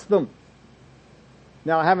 Don't trust them.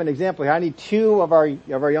 Now I have an example here. I need two of our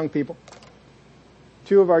young people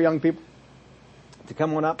to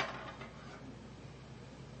come on up.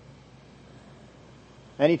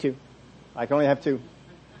 Any two. I can only have two.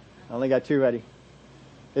 I only got two ready.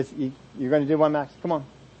 You're going to do one, Max? Come on.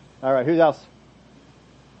 All right. Who else?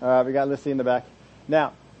 All right. We got Lissy in the back.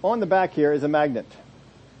 Now, on the back here is a magnet.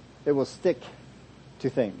 It will stick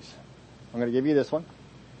to things. I'm going to give you this one.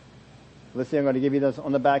 Lissy, I'm going to give you this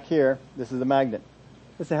on the back here. This is a magnet.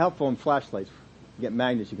 This is helpful in flashlights. You get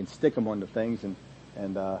magnets. You can stick them onto things and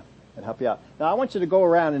help you out. Now, I want you to go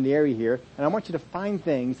around in the area here, and I want you to find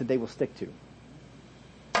things that they will stick to.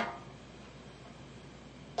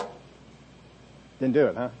 Didn't do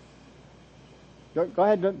it, huh? Go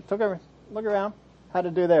ahead, look around. How'd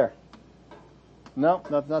it do there? No,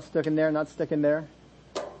 not sticking there, not sticking there.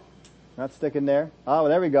 Not sticking there. Oh,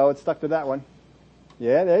 there we go. It's stuck to that one.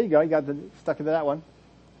 Yeah, there you go. You got stuck to that one.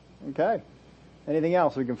 Okay. Anything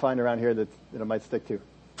else we can find around here that it might stick to?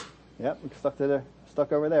 Yep,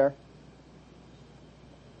 stuck over there.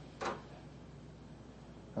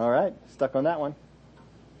 All right, stuck on that one.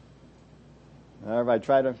 All right,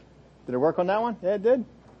 did it work on that one? Yeah, it did.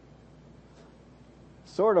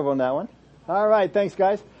 Sort of on that one. All right, thanks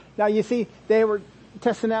guys. Now you see, they were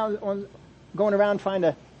testing out going around trying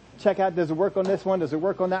to check out, does it work on this one? Does it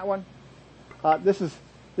work on that one? This is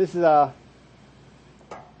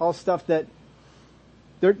all stuff that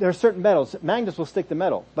there are certain metals. Magnets will stick to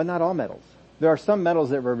metal, but not all metals. There are some metals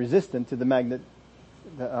that were resistant to the magnet,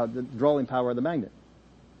 the drawing power of the magnet.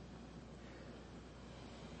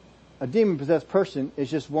 A demon-possessed person is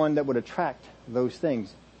just one that would attract those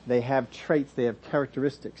things. They have traits, they have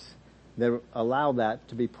characteristics that allow that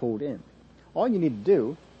to be pulled in. All you need to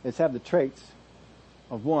do is have the traits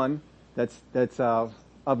of one that's of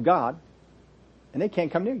God, and they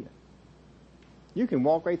can't come near you. You can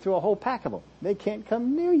walk right through a whole pack of them. They can't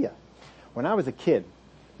come near you. When I was a kid,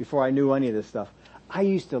 before I knew any of this stuff, I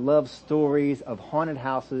used to love stories of haunted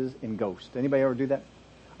houses and ghosts. Anybody ever do that?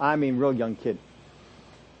 I mean, real young kid.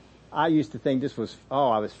 I used to think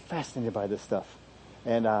I was fascinated by this stuff.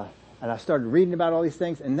 And I started reading about all these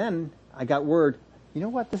things, and then I got word, you know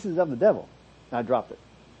what, this is of the devil. And I dropped it.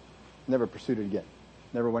 Never pursued it again.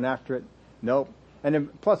 Never went after it. Nope. And then,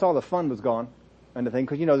 plus all the fun was gone and the thing,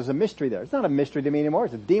 because, there's a mystery there. It's not a mystery to me anymore.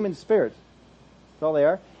 It's a demon spirits. That's all they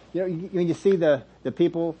are. When you see the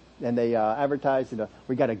people and they advertise,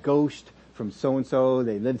 we got a ghost from so-and-so.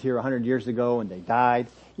 They lived here 100 years ago and they died.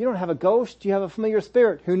 You don't have a ghost. You have a familiar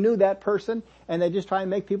spirit who knew that person, and they just try and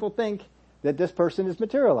make people think that this person is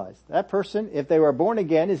materialized. That person, if they were born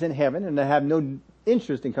again, is in heaven and they have no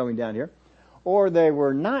interest in coming down here. Or they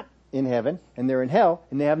were not in heaven and they're in hell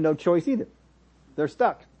and they have no choice either. They're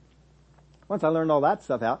stuck. Once I learned all that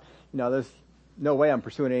stuff out, there's no way I'm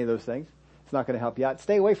pursuing any of those things. It's not going to help you out.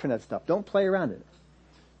 Stay away from that stuff. Don't play around it.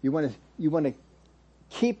 You want to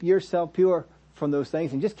keep yourself pure from those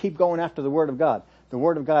things and just keep going after the Word of God. The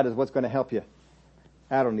Word of God is what's going to help you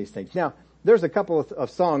out on these things. Now, there's a couple of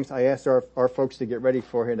songs I asked our folks to get ready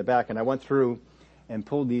for here in the back, and I went through and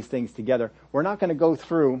pulled these things together. We're not going to go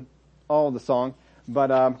through all the song,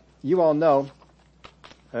 but you all know,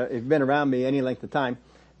 if you've been around me any length of time,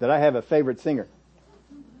 that I have a favorite singer.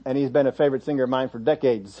 And he's been a favorite singer of mine for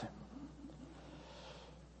decades.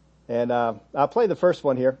 And I'll play the first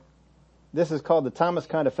one here. This is called The Thomas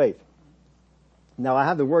Kind of Faith. Now, I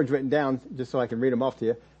have the words written down just so I can read them off to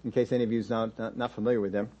you, in case any of you are not familiar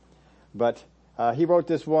with them. But he wrote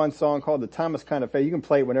this one song called The Thomas Kind of Faith. You can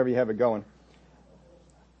play it whenever you have it going.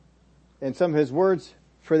 And some of his words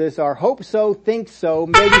for this are, hope so, think so,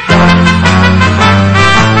 maybe so,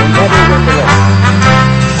 and never win the race.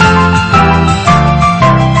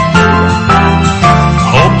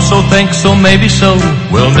 Hope so, think so, maybe so,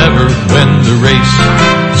 we'll never win the race.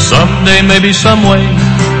 Someday, maybe some way,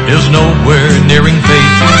 is nowhere nearing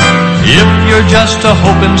fate. If you're just a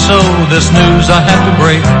hoping so, this news I have to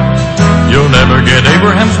break. You'll never get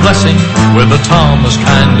Abraham's blessing with a Thomas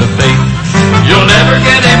kind of faith. You'll never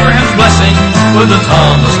get Abraham's blessing with a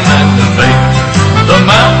Thomas kind of faith. The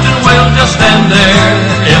mountain will just stand there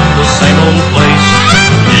in the same old place.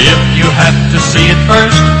 If you have to see it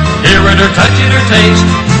first, hear it or touch it or taste,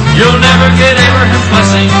 you'll never get Abraham's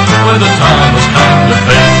blessing with a Thomas kind of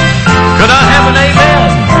faith. Could I have an amen?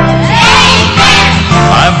 Amen!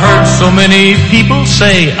 I've heard so many people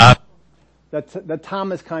say the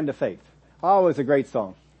Thomas Kind of Faith. Oh, it's a great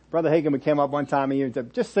song. Brother Hagin came up one time and he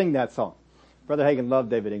said, just sing that song. Brother Hagin loved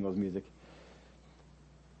David Ingles' music.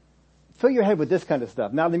 Fill your head with this kind of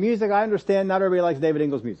stuff. Now the music, I understand not everybody likes David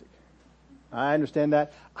Ingles' music. I understand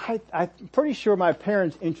that. I'm pretty sure my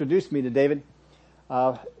parents introduced me to David,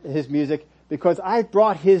 his music, because I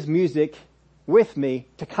brought his music with me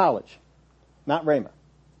to college. Not Rhema.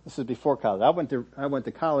 This is before college. I went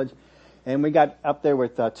to college and we got up there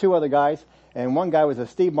with two other guys, and one guy was a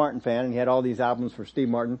Steve Martin fan and he had all these albums for Steve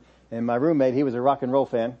Martin, and my roommate, he was a rock and roll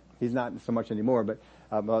fan. He's not so much anymore, but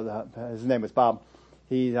his name was Bob.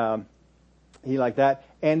 He liked that,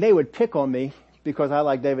 and they would pick on me because I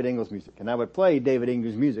like David Ingles' music, and I would play David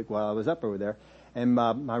Ingles' music while I was up over there. And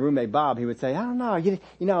my roommate Bob, he would say, I don't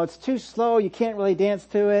know, it's too slow, you can't really dance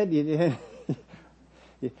to it.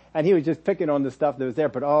 And he was just picking on the stuff that was there,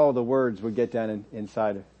 but all the words would get down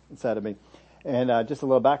inside of me. And just a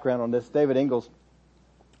little background on this, David Ingles,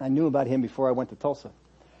 I knew about him before I went to Tulsa.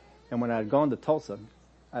 And when I had gone to Tulsa,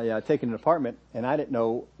 I had taken an apartment, and I didn't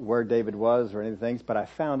know where David was or anything, but I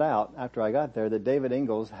found out after I got there that David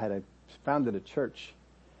Ingalls had founded a church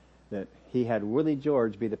that he had Willie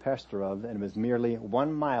George be the pastor of, and it was merely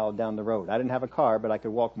 1 mile down the road. I didn't have a car, but I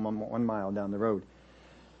could walk 1 mile down the road.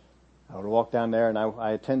 I would walk down there, and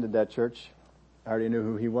I attended that church. I already knew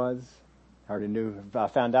who he was. I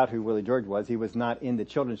found out who Willie George was. He was not in the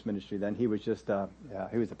children's ministry then. He was just,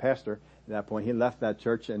 he was a pastor at that point. He left that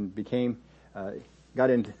church and got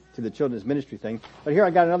into the children's ministry thing. But here I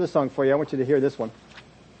got another song for you. I want you to hear this one.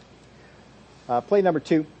 Play number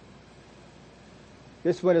 2.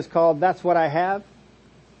 This one is called That's What I Have,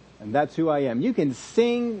 and That's Who I Am. You can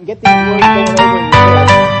sing, get these words going over in your head.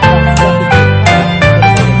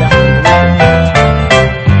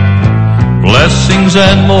 Blessings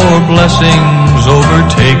and more blessings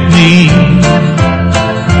overtake me.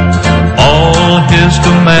 All His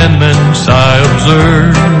commandments I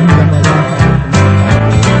observe,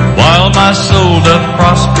 while my soul doth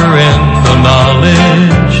prosper in the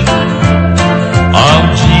knowledge of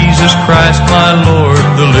Jesus Christ my Lord,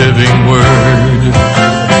 the living Word.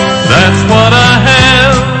 That's what I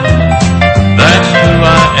have, that's who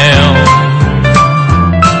I am.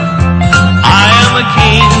 I am a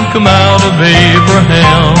king come out of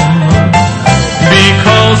Abraham.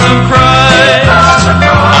 Because of Christ,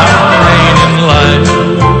 I reign in life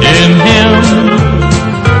in Him.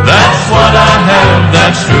 That's what I have,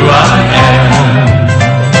 that's who I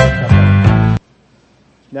am.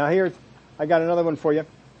 Now here, I got another one for you.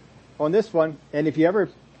 On this one, and if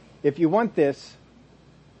you want this,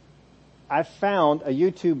 I found a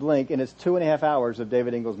YouTube link, and it's 2.5 hours of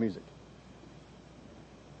David Ingalls music.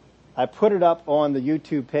 I put it up on the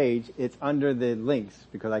YouTube page. It's under the links,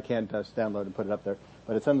 because I can't just download and put it up there.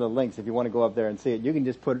 But it's under the links. If you want to go up there and see it, you can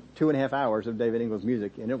just put 2.5 hours of David Ingalls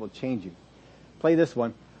music, and it will change you. Play this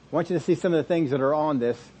one. I want you to see some of the things that are on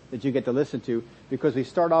this that you get to listen to, because we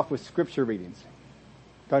start off with scripture readings.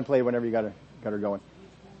 Go ahead and play whenever you got her going.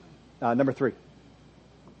 Number 3.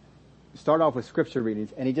 Start off with scripture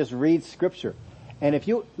readings, and he just reads scripture. And if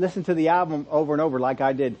you listen to the album over and over like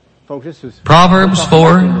I did, folks, this was Proverbs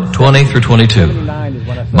 4:20 through 22.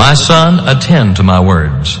 My son, attend to my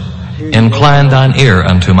words. Incline thine ear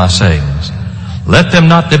unto my sayings. Let them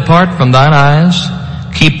not depart from thine eyes.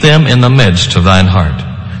 Keep them in the midst of thine heart.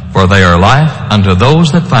 For they are life unto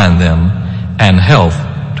those that find them, and health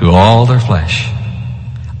to all their flesh.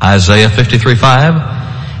 Isaiah 53:5.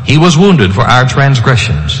 He was wounded for our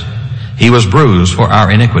transgressions. He was bruised for our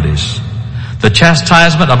iniquities. The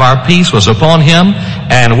chastisement of our peace was upon him,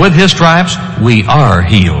 and with his stripes we are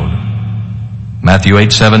healed. Matthew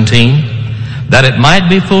 8:17. That it might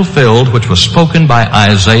be fulfilled which was spoken by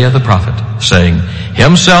Isaiah the prophet, saying,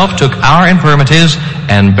 Himself took our infirmities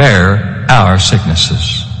and bare our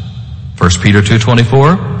sicknesses. 1 Peter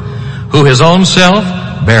 2:24. Who His own self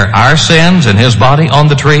bare our sins in His body on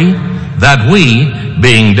the tree, that we,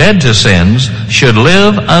 being dead to sins, should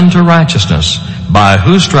live unto righteousness, by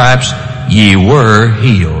whose stripes ye were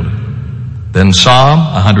healed. Then Psalm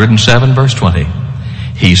 107 verse 20.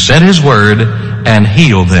 He sent His word and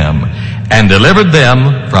healed them, and delivered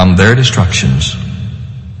them from their destructions.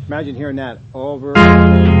 Imagine hearing that over and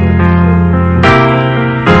over.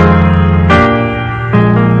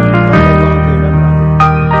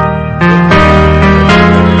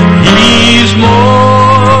 He's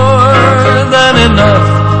more than enough.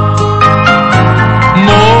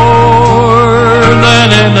 More than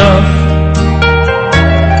enough.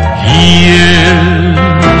 He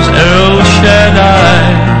is El Shaddai,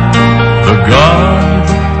 the God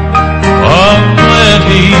of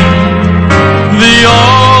plenty, the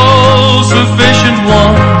all-sufficient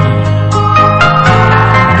one,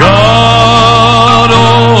 God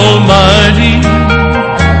Almighty.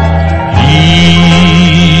 He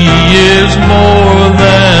is more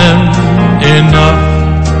than enough.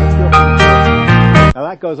 Now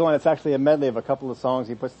that goes on. It's actually a medley of a couple of songs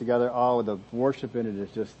he puts together. Oh, the worship in it is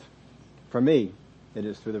just, for me, it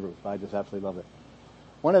is through the roof. I just absolutely love it.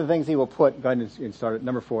 One of the things he will put, go ahead and start at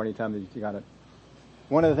number 4 anytime that you got it.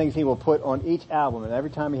 One of the things he will put on each album, and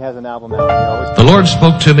every time he has an album out, he always... The Lord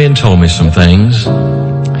spoke to me and told me some things.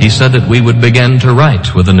 He said that we would begin to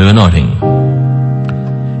write with a new anointing.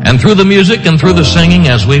 And through the music and through the singing,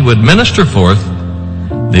 as we would minister forth,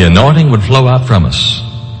 the anointing would flow out from us.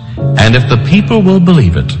 And if the people will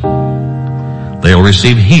believe it, they'll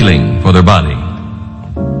receive healing for their body.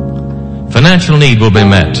 Financial need will be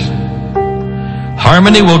met.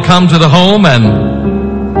 Harmony will come to the home,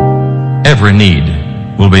 and every need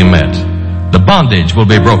will be met. The bondage will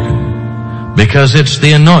be broken, because it's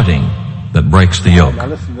the anointing that breaks the yoke. Now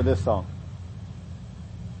listen to this song.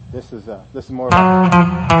 This is more of a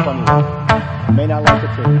funny one. You may not like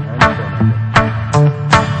it too. I understand.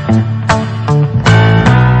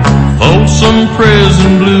 Folsom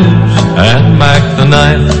Prison Blues and Mac the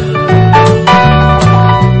Knife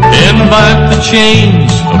invite the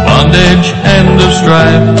chains of bondage and of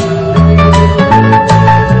strife.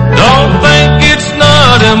 Don't think it's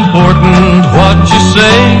not important what you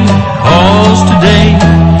say, 'cause today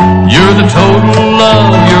you're the total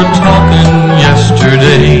of your talking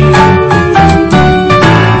yesterday.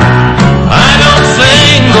 I don't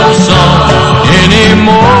sing those songs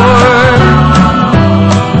anymore,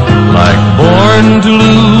 like Born to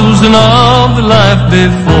Lose and all the life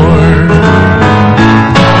before.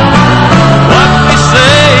 What we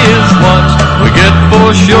say is what we get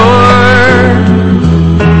for sure.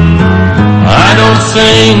 I don't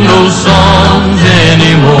sing those songs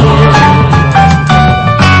anymore.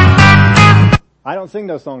 I don't sing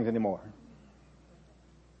those songs anymore.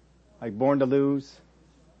 Like Born to Lose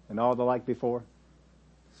and all the like before.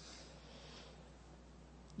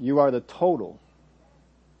 You are the total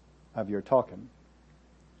of your talking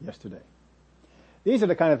yesterday. These are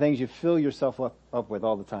the kind of things you fill yourself up with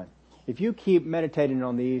all the time. If you keep meditating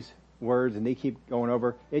on these words and they keep going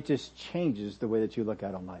over, it just changes the way that you look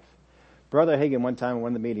at on life. Brother Hagin, one time in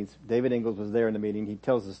one of the meetings, David Ingalls was there in the meeting. He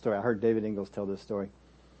tells the story. I heard David Ingalls tell this story.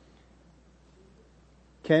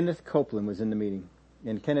 Kenneth Copeland was in the meeting.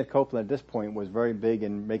 And Kenneth Copeland at this point was very big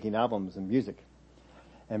in making albums and music.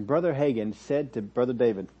 And Brother Hagin said to Brother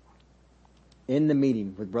David, in the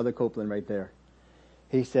meeting with Brother Copeland right there,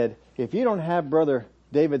 he said, if you don't have Brother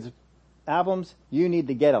David's albums, you need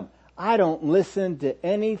to get them. I don't listen to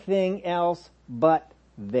anything else but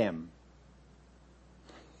them.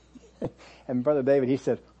 And Brother David, he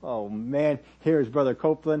said, oh man, here's Brother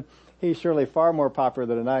Copeland. He's surely far more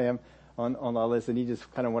popular than I am on all this. And he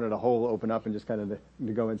just kind of wanted a hole to open up and just kind of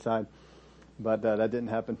to go inside. But that didn't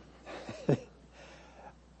happen.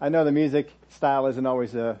 I know the music style isn't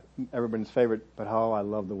always everybody's favorite, but oh, I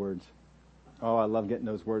love the words. Oh, I love getting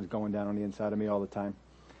those words going down on the inside of me all the time.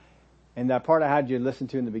 And that part I had you listen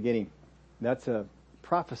to in the beginning, that's a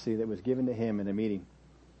prophecy that was given to him in a meeting.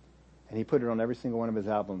 And he put it on every single one of his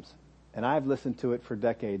albums. And I've listened to it for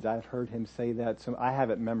decades. I've heard him say that, so I have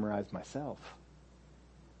it memorized myself.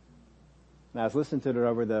 And I was listening to it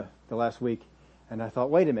over the last week, and I thought,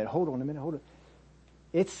 wait a minute, hold on a minute, hold on.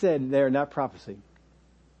 It said there in that prophecy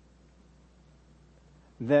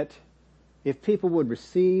that if people would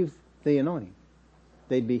receive the anointing,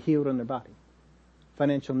 they'd be healed in their body.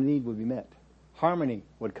 Financial need would be met. Harmony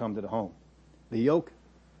would come to the home. The yoke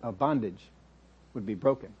of bondage would be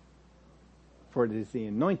broken. For it is the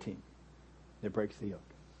anointing that breaks the yoke.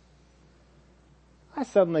 I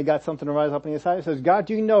suddenly got something to rise up on the inside. It says, God,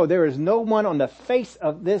 you know there is no one on the face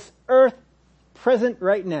of this earth present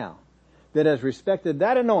right now that has respected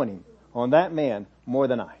that anointing on that man more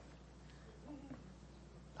than I.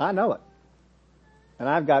 I know it. And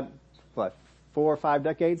I've got, 4 or 5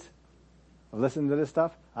 decades of listening to this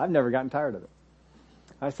stuff. I've never gotten tired of it.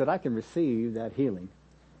 I said, I can receive that healing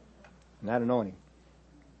and that anointing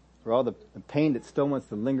for all the pain that still wants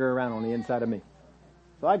to linger around on the inside of me.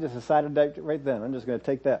 So I just decided that right then. I'm just going to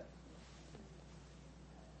take that.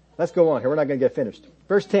 Let's go on here. We're not going to get finished.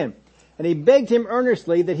 Verse 10. And he begged him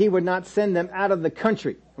earnestly that he would not send them out of the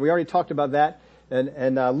country. We already talked about that.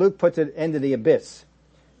 And Luke puts it into the abyss.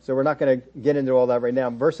 So we're not going to get into all that right now.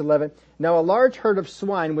 Verse 11. Now a large herd of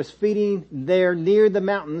swine was feeding there near the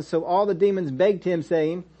mountains. So all the demons begged him,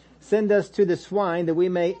 saying, send us to the swine that we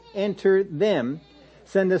may enter them.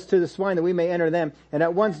 Send us to the swine that we may enter them. And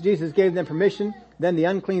at once Jesus gave them permission. Then the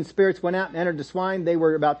unclean spirits went out and entered the swine. They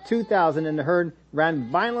were about 2,000, and the herd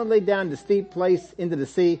ran violently down the steep place into the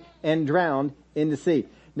sea and drowned in the sea.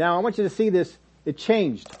 Now I want you to see this. It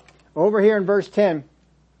changed. Over here in verse 10,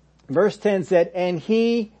 verse 10 said, and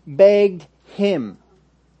he begged him.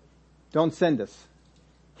 Don't send us.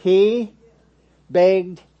 He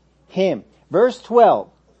begged him. Verse 12,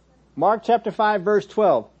 Mark chapter 5 verse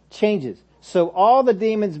 12 changes. So all the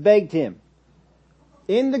demons begged him.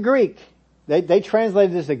 In the Greek, they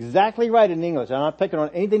translated this exactly right in English. I'm not picking on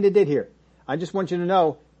anything they did here. I just want you to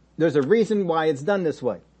know there's a reason why it's done this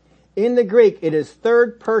way. In the Greek, it is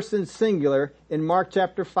third person singular in Mark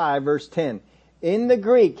chapter 5 verse 10. In the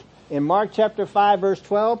Greek, in Mark chapter 5 verse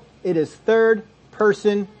 12, it is third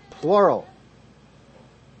person plural.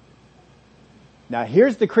 Now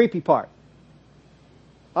here's the creepy part.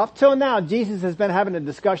 Up till now, Jesus has been having a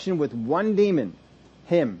discussion with one demon,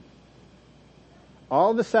 him.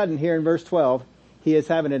 All of a sudden, here in verse 12, he is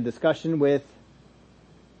having a discussion with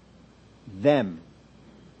them.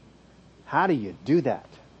 How do you do that?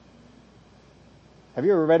 Have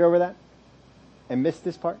you ever read over that and missed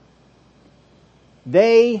this part?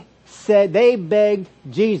 They begged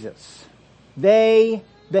Jesus.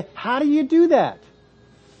 How do you do that?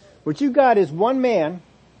 What you got is one man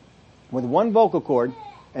with one vocal cord,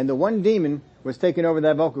 and the one demon was taking over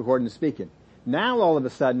that vocal cord and speaking. Now all of a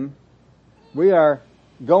sudden, we are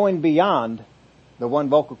going beyond the one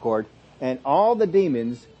vocal cord, and all the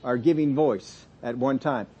demons are giving voice at one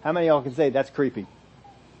time. How many of y'all can say that's creepy?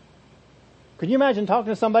 Could you imagine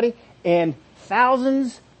talking to somebody and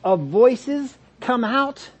thousands of voices come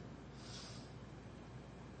out?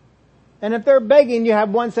 And if they're begging, you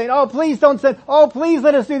have one saying, oh, please don't send, oh, please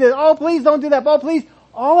let us do this, oh, please don't do that, oh, please,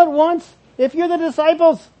 all at once, if you're the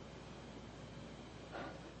disciples.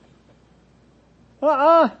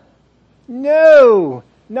 No,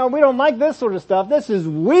 we don't like this sort of stuff. This is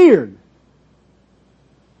weird.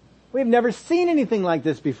 We've never seen anything like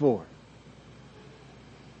this before.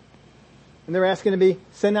 And they're asking to be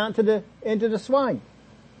sent out into the swine.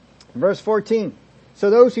 Verse 14. So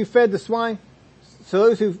those who fed the swine,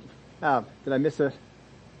 did I miss a?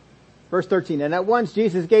 Verse 13. And at once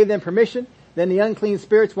Jesus gave them permission. Then the unclean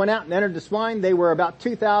spirits went out and entered the swine. They were about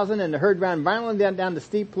 2,000, and the herd ran violently down the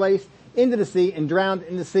steep place into the sea and drowned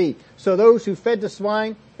in the sea. So those who fed the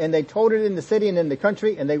swine, and they told it in the city and in the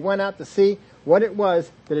country, and they went out to see what it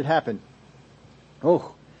was that had happened.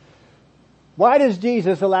 Oh. Why does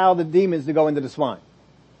Jesus allow the demons to go into the swine?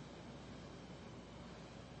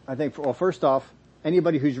 I think, first off,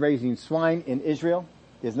 anybody who's raising swine in Israel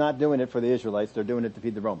is not doing it for the Israelites. They're doing it to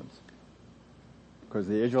feed the Romans. Because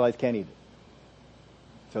the Israelites can't eat it.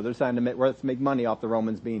 So they're trying to make money off the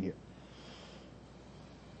Romans being here.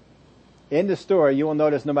 In the story, you will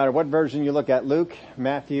notice no matter what version you look at, Luke,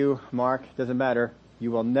 Matthew, Mark, doesn't matter,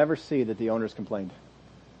 you will never see that the owners complained.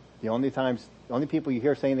 The only people you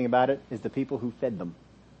hear say anything about it is the people who fed them.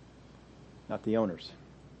 Not the owners.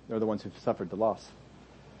 They're the ones who suffered the loss.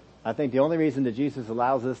 I think the only reason that Jesus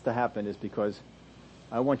allows this to happen is because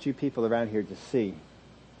I want you people around here to see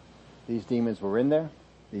these demons were in there,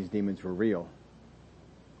 these demons were real.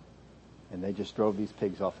 And they just drove these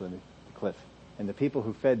pigs off the cliff. And the people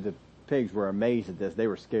who fed the pigs were amazed at this. They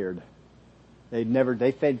were scared.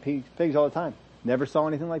 They fed pigs all the time. Never saw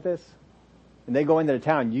anything like this. And they go into the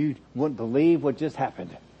town, you wouldn't believe what just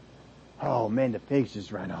happened. Oh man, the pigs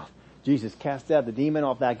just ran off. Jesus cast out the demon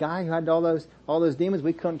off that guy who had all those demons.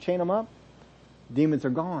 We couldn't chain them up. Demons are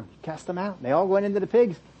gone. He cast them out. They all went into the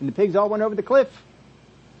pigs, and the pigs all went over the cliff.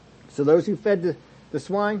 So those who fed the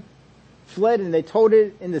swine fled, and they told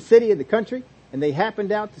it in the city and the country, and they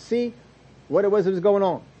happened out to see what it was that was going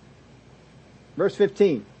on. Verse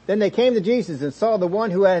 15. Then they came to Jesus and saw the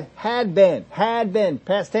one who had been,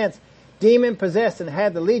 past tense, demon possessed and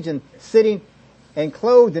had the legion sitting and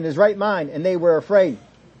clothed in his right mind, and they were afraid.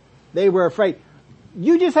 They were afraid.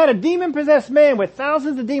 You just had a demon possessed man with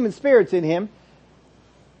thousands of demon spirits in him.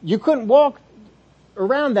 You couldn't walk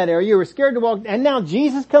around that area. You were scared to walk. And now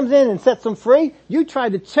Jesus comes in and sets them free. You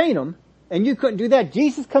tried to chain them and you couldn't do that.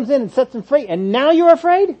 Jesus comes in and sets them free. And now you're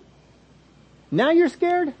afraid? Now you're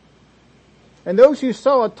scared? And those who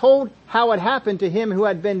saw it told how it happened to him who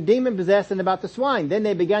had been demon possessed and about the swine. Then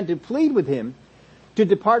they began to plead with him to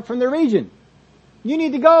depart from the region. You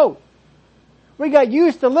need to go. We got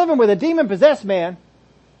used to living with a demon possessed man,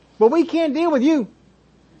 but we can't deal with you.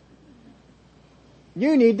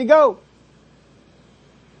 You need to go.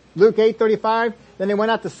 Luke 8:35. Then they went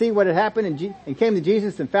out to see what had happened and came to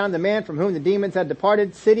Jesus and found the man from whom the demons had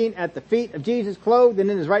departed sitting at the feet of Jesus, clothed and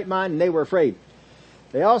in his right mind, and they were afraid.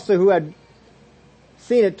 They also who had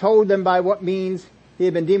seen it told them by what means he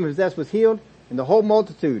had been demon possessed was healed, and the whole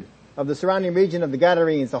multitude of the surrounding region of the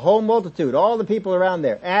Gadarenes, the whole multitude, all the people around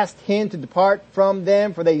there, asked him to depart from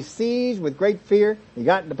them, for they seized with great fear. He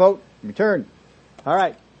got in the boat and returned. All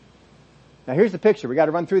right. Now here's the picture. We got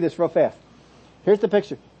to run through this real fast. Here's the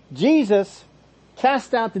picture. Jesus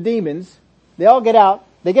cast out the demons. They all get out.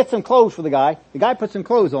 They get some clothes for the guy. The guy puts some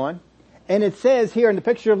clothes on. And it says here in the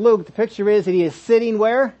picture of Luke, the picture is that he is sitting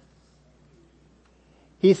where?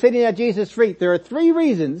 He's sitting at Jesus' feet. There are three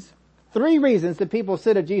reasons that people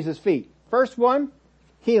sit at Jesus' feet. First one,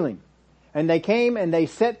 healing. And they came and they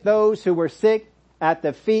set those who were sick at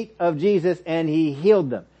the feet of Jesus and he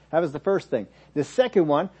healed them. That was the first thing. The second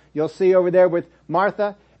one, you'll see over there with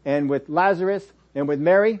Martha and with Lazarus and with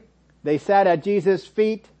Mary. They sat at Jesus'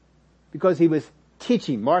 feet because he was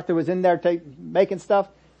teaching. Martha was in there making stuff.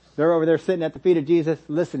 They're over there sitting at the feet of Jesus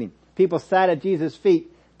listening. People sat at Jesus'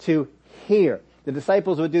 feet to hear. The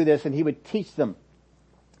disciples would do this and he would teach them.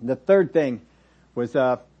 The third thing was,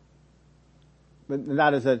 not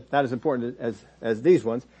as important as these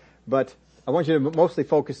ones, but I want you to mostly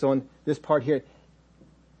focus on this part here.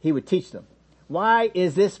 he would teach them. Why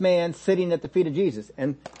is this man sitting at the feet of Jesus?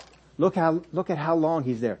 And look at how long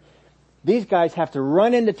he's there. These guys have to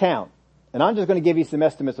run into town. And I'm just going to give you some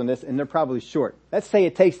estimates on this, and they're probably short. Let's say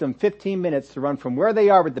it takes them 15 minutes to run from where they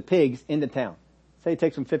are with the pigs into town. Say it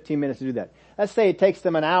takes them 15 minutes to do that. Let's say it takes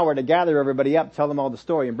them an hour to gather everybody up, tell them all the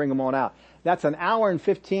story, and bring them on out. That's an hour and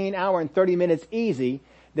 15, hour and 30 minutes easy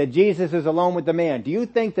that Jesus is alone with the man. Do you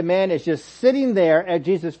think the man is just sitting there at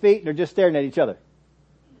Jesus' feet and they're just staring at each other?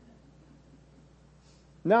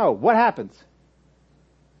 No. What happens?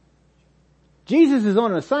 Jesus is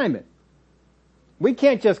on an assignment. We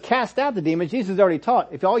can't just cast out the demons. Jesus already taught.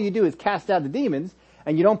 If all you do is cast out the demons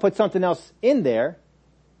and you don't put something else in there,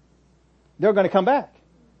 they're going to come back.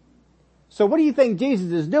 So what do you think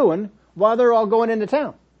Jesus is doing while they're all going into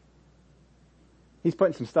town? He's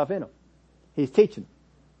putting some stuff in them. He's teaching them.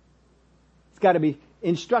 He's got to be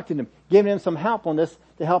instructing them, giving him some help on this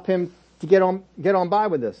to help him to get on by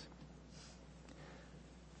with this.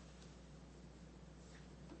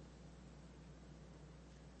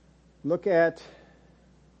 Look at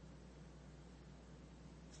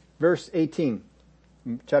verse 18,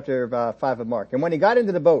 chapter 5 of Mark. And when he got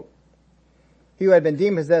into the boat, he who had been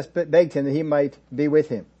demon possessed begged him that he might be with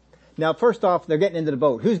him. Now, first off, they're getting into the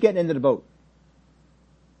boat. Who's getting into the boat?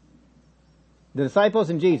 The disciples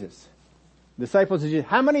and Jesus. The disciples and Jesus.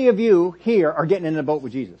 How many of you here are getting in the boat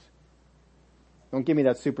with Jesus? Don't give me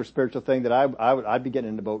that super spiritual thing that I'd be getting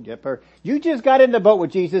in the boat. You just got in the boat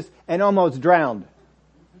with Jesus and almost drowned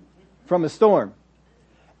from a storm.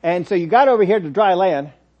 And so you got over here to dry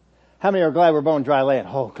land. How many are glad we're on dry land?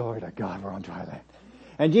 Oh, glory to God, we're on dry land.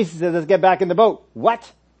 And Jesus says, let's get back in the boat.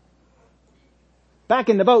 What? Back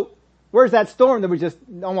in the boat? Where's that storm that was just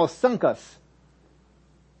almost sunk us?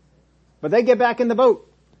 But they get back in the boat.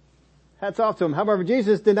 Hats off to him. However,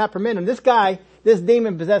 Jesus did not permit him. This guy, this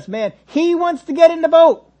demon-possessed man, he wants to get in the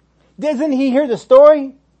boat. Doesn't he hear the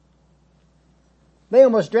story? They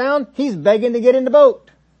almost drowned. He's begging to get in the boat.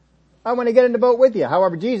 I want to get in the boat with you.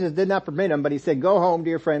 However, Jesus did not permit him, but he said, go home,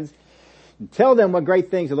 dear friends, and tell them what great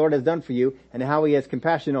things the Lord has done for you and how he has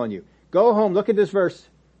compassion on you. Go home. Look at this verse.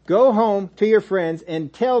 Go home to your friends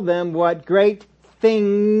and tell them what great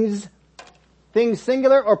things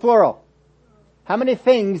singular or plural? How many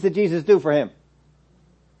things did Jesus do for him?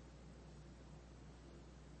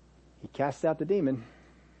 He cast out the demon.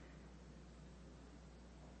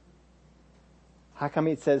 How come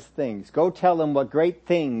it says things? Go tell them what great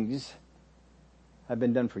things have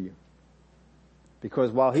been done for you.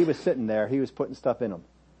 Because while he was sitting there, he was putting stuff in him.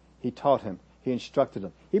 He taught him. He instructed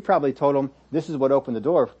him. He probably told him, this is what opened the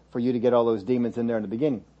door for you to get all those demons in there in the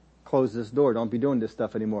beginning. Close this door. Don't be doing this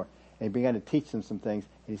stuff anymore. And he began to teach them some things.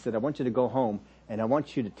 And he said, I want you to go home and I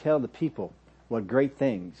want you to tell the people what great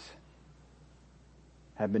things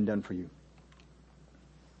have been done for you.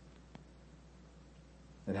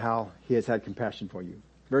 And how he has had compassion for you.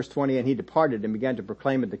 Verse 20, and he departed and began to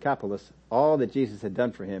proclaim at Decapolis all that Jesus had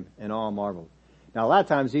done for him, and all marveled. Now a lot of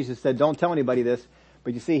times Jesus said, don't tell anybody this,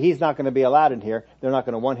 but you see, he's not going to be allowed in here. They're not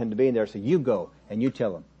going to want him to be in there, so you go and you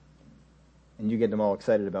tell them. And you get them all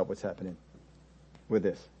excited about what's happening with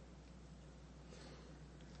this.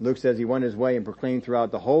 Luke says he went his way and proclaimed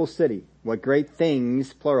throughout the whole city what great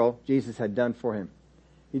things, plural, Jesus had done for him.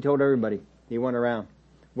 He told everybody. He went around.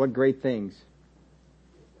 What great things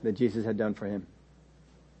that Jesus had done for him.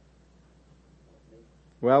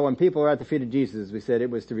 Well, when people are at the feet of Jesus, we said it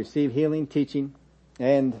was to receive healing, teaching,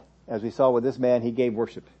 and as we saw with this man, he gave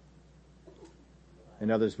worship.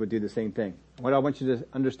 And others would do the same thing. What I want you to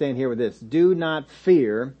understand here with this, do not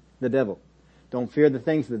fear the devil. Don't fear the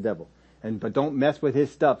things of the devil. But don't mess with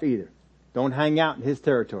his stuff either. Don't hang out in his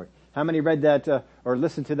territory. How many read that or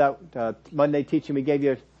listened to that Monday teaching we gave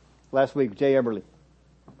you last week, Jay Eberly?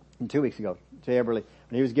 2 weeks ago, Jay Eberly,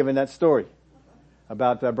 when he was giving that story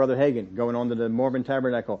about Brother Hagin going on to the Mormon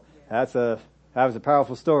Tabernacle. That was a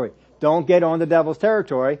powerful story. Don't get on the devil's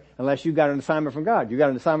territory unless you got an assignment from God. You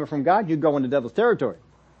got an assignment from God, you go on the devil's territory.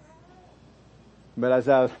 But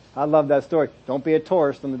I love that story. Don't be a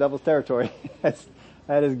tourist on the devil's territory.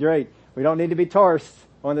 That is great. We don't need to be tourists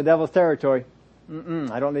on the devil's territory.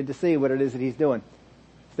 I don't need to see what it is that he's doing.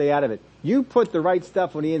 Stay out of it. You put the right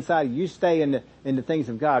stuff on the inside. You stay in the things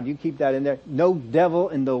of God. You keep that in there. No devil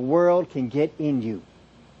in the world can get in you.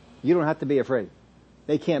 You don't have to be afraid.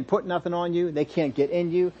 They can't put nothing on you. They can't get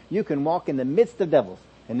in you. You can walk in the midst of devils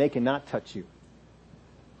and they cannot touch you.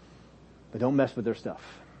 But don't mess with their stuff.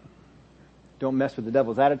 Don't mess with the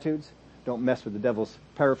devil's attitudes. Don't mess with the devil's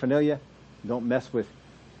paraphernalia. Don't mess with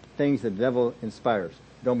things that the devil inspires.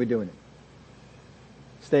 Don't be doing it.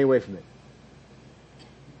 Stay away from it.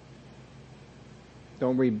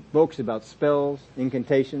 Don't read books about spells,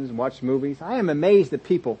 incantations, watch movies. I am amazed at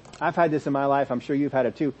people. I've had this in my life. I'm sure you've had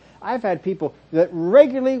it too. I've had people that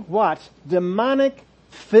regularly watch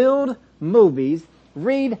demonic-filled movies,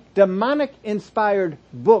 read demonic-inspired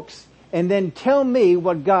books, and then tell me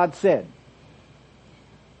what God said.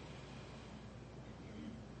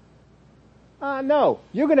 No.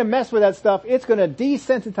 You're going to mess with that stuff. It's going to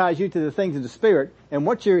desensitize you to the things of the Spirit, and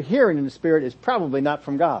what you're hearing in the Spirit is probably not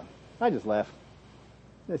from God. I just laugh.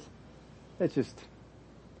 It's just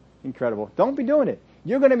incredible. Don't be doing it.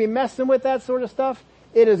 You're going to be messing with that sort of stuff.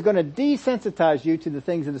 It is going to desensitize you to the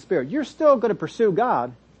things of the Spirit. You're still going to pursue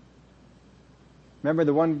God. Remember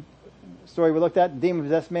the one story we looked at? The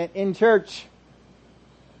demon-possessed man in church.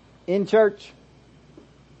 In church.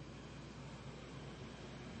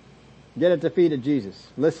 Get at the feet of Jesus.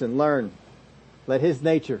 Listen, learn. Let His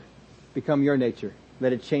nature become your nature.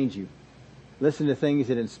 Let it change you. Listen to things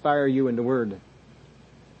that inspire you in the Word.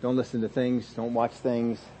 Don't listen to things, don't watch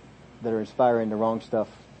things that are inspiring the wrong stuff.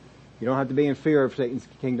 You don't have to be in fear of Satan's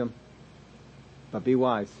kingdom, but be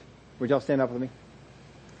wise. Would y'all stand up with me?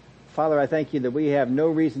 Father, I thank you that we have no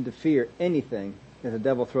reason to fear anything that the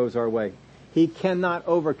devil throws our way. He cannot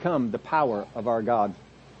overcome the power of our God,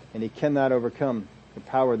 and he cannot overcome the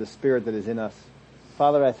power of the Spirit that is in us.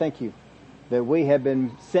 Father, I thank you that we have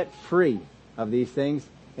been set free of these things,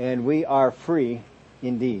 and we are free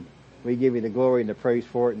indeed. We give you the glory and the praise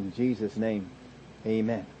for it in Jesus' name.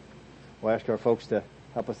 Amen. We'll ask our folks to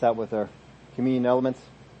help us out with our communion elements.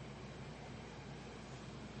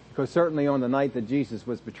 Because certainly on the night that Jesus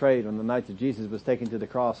was betrayed, on the night that Jesus was taken to the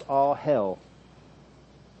cross, all hell,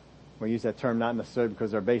 we use that term not necessarily because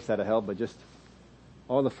they're based out of hell, but just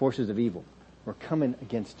all the forces of evil were coming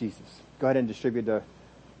against Jesus. Go ahead and distribute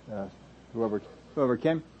whoever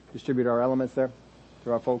can, distribute our elements there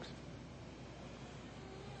to our folks.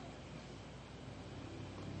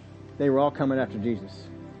 They were all coming after Jesus.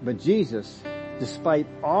 But Jesus, despite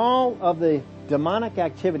all of the demonic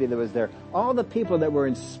activity that was there, all the people that were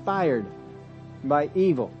inspired by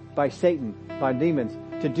evil, by Satan, by demons,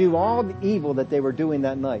 to do all the evil that they were doing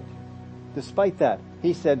that night, despite that,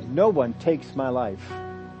 He said, no one takes my life.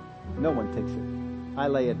 No one takes it. I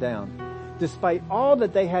lay it down. Despite all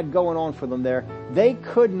that they had going on for them there, they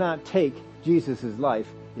could not take Jesus' life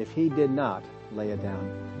if He did not lay it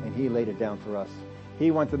down. And He laid it down for us. He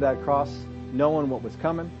went to that cross knowing what was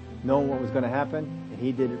coming, knowing what was going to happen, and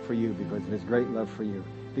He did it for you because of His great love for you.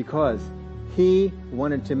 Because He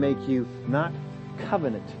wanted to make you not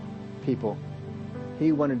covenant people.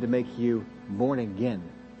 He wanted to make you born again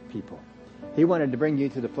people. He wanted to bring you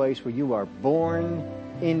to the place where you are born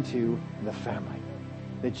into the family.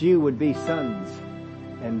 That you would be sons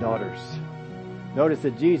and daughters. Notice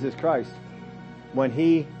that Jesus Christ, when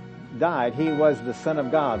He died, He was the Son of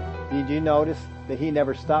God. Did you notice that He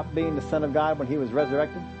never stopped being the Son of God when He was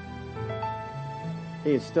resurrected?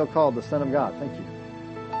 He is still called the Son of God. Thank you.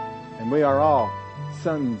 And we are all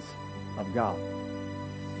sons of God.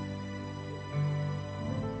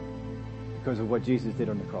 Because of what Jesus did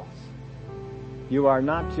on the cross. You are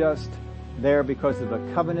not just there because of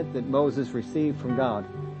a covenant that Moses received from God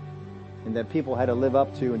and that people had to live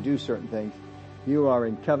up to and do certain things. You are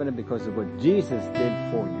in covenant because of what Jesus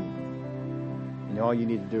did for you. And all you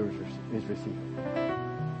need to do is receive it.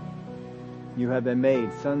 You have been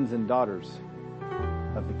made sons and daughters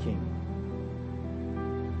of the King.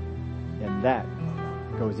 And that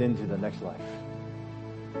goes into the next life.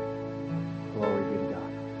 Glory be to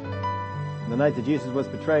God. The night that Jesus was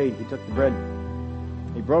betrayed, He took the bread.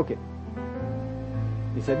 He broke it.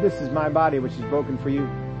 He said, this is my body which is broken for you.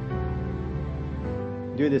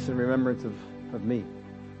 Do this in remembrance of me.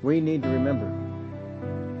 We need to remember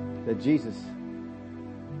that Jesus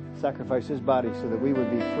sacrificed His body so that we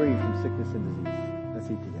would be free from sickness and disease.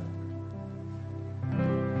 Let's eat together.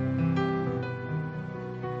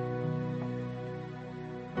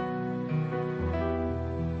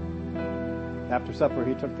 After supper,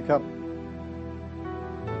 He took the cup.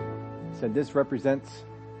 He said, this represents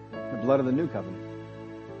the blood of the new covenant.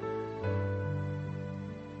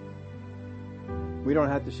 We don't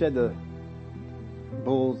have to shed the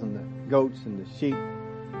bulls and the goats and the sheep.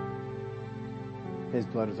 His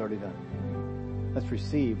blood is already done. Let's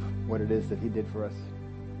receive what it is that He did for us.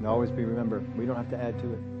 And always remember, we don't have to add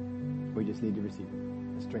to it. We just need to receive it.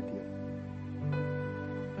 Let's drink together.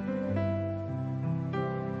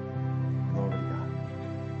 Glory to God.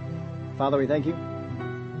 Father, we thank You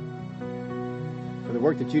for the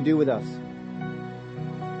work that You do with us.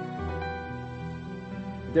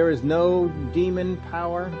 There is no demon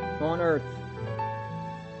power on earth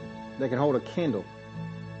that can hold a candle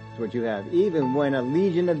to what You have. Even when a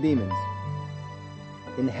legion of demons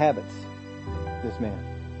inhabits this man.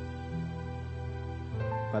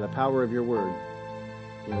 By the power of your word,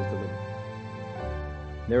 he was delivered.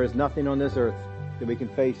 There is nothing on this earth that we can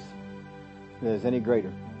face that is any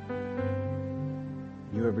greater.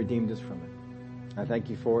 You have redeemed us from it. I thank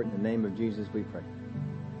you for it. In the name of Jesus we pray.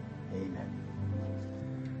 Amen.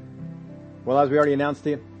 Well, as we already announced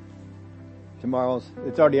to you,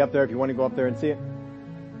 it's already up there if you want to go up there and see it.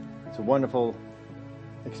 It's a wonderful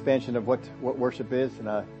expansion of what worship is, and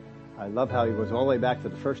I love how he goes all the way back to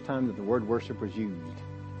the first time that the word worship was used.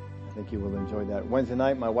 I think you will enjoy that. Wednesday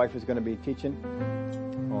night, my wife is going to be teaching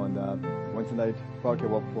on Wednesday night. Okay,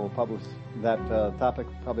 we'll publish that topic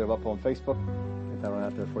probably up on Facebook. Get that one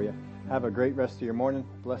out there for you. Have a great rest of your morning.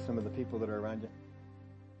 Bless some of the people that are around you,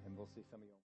 and we'll see some of you.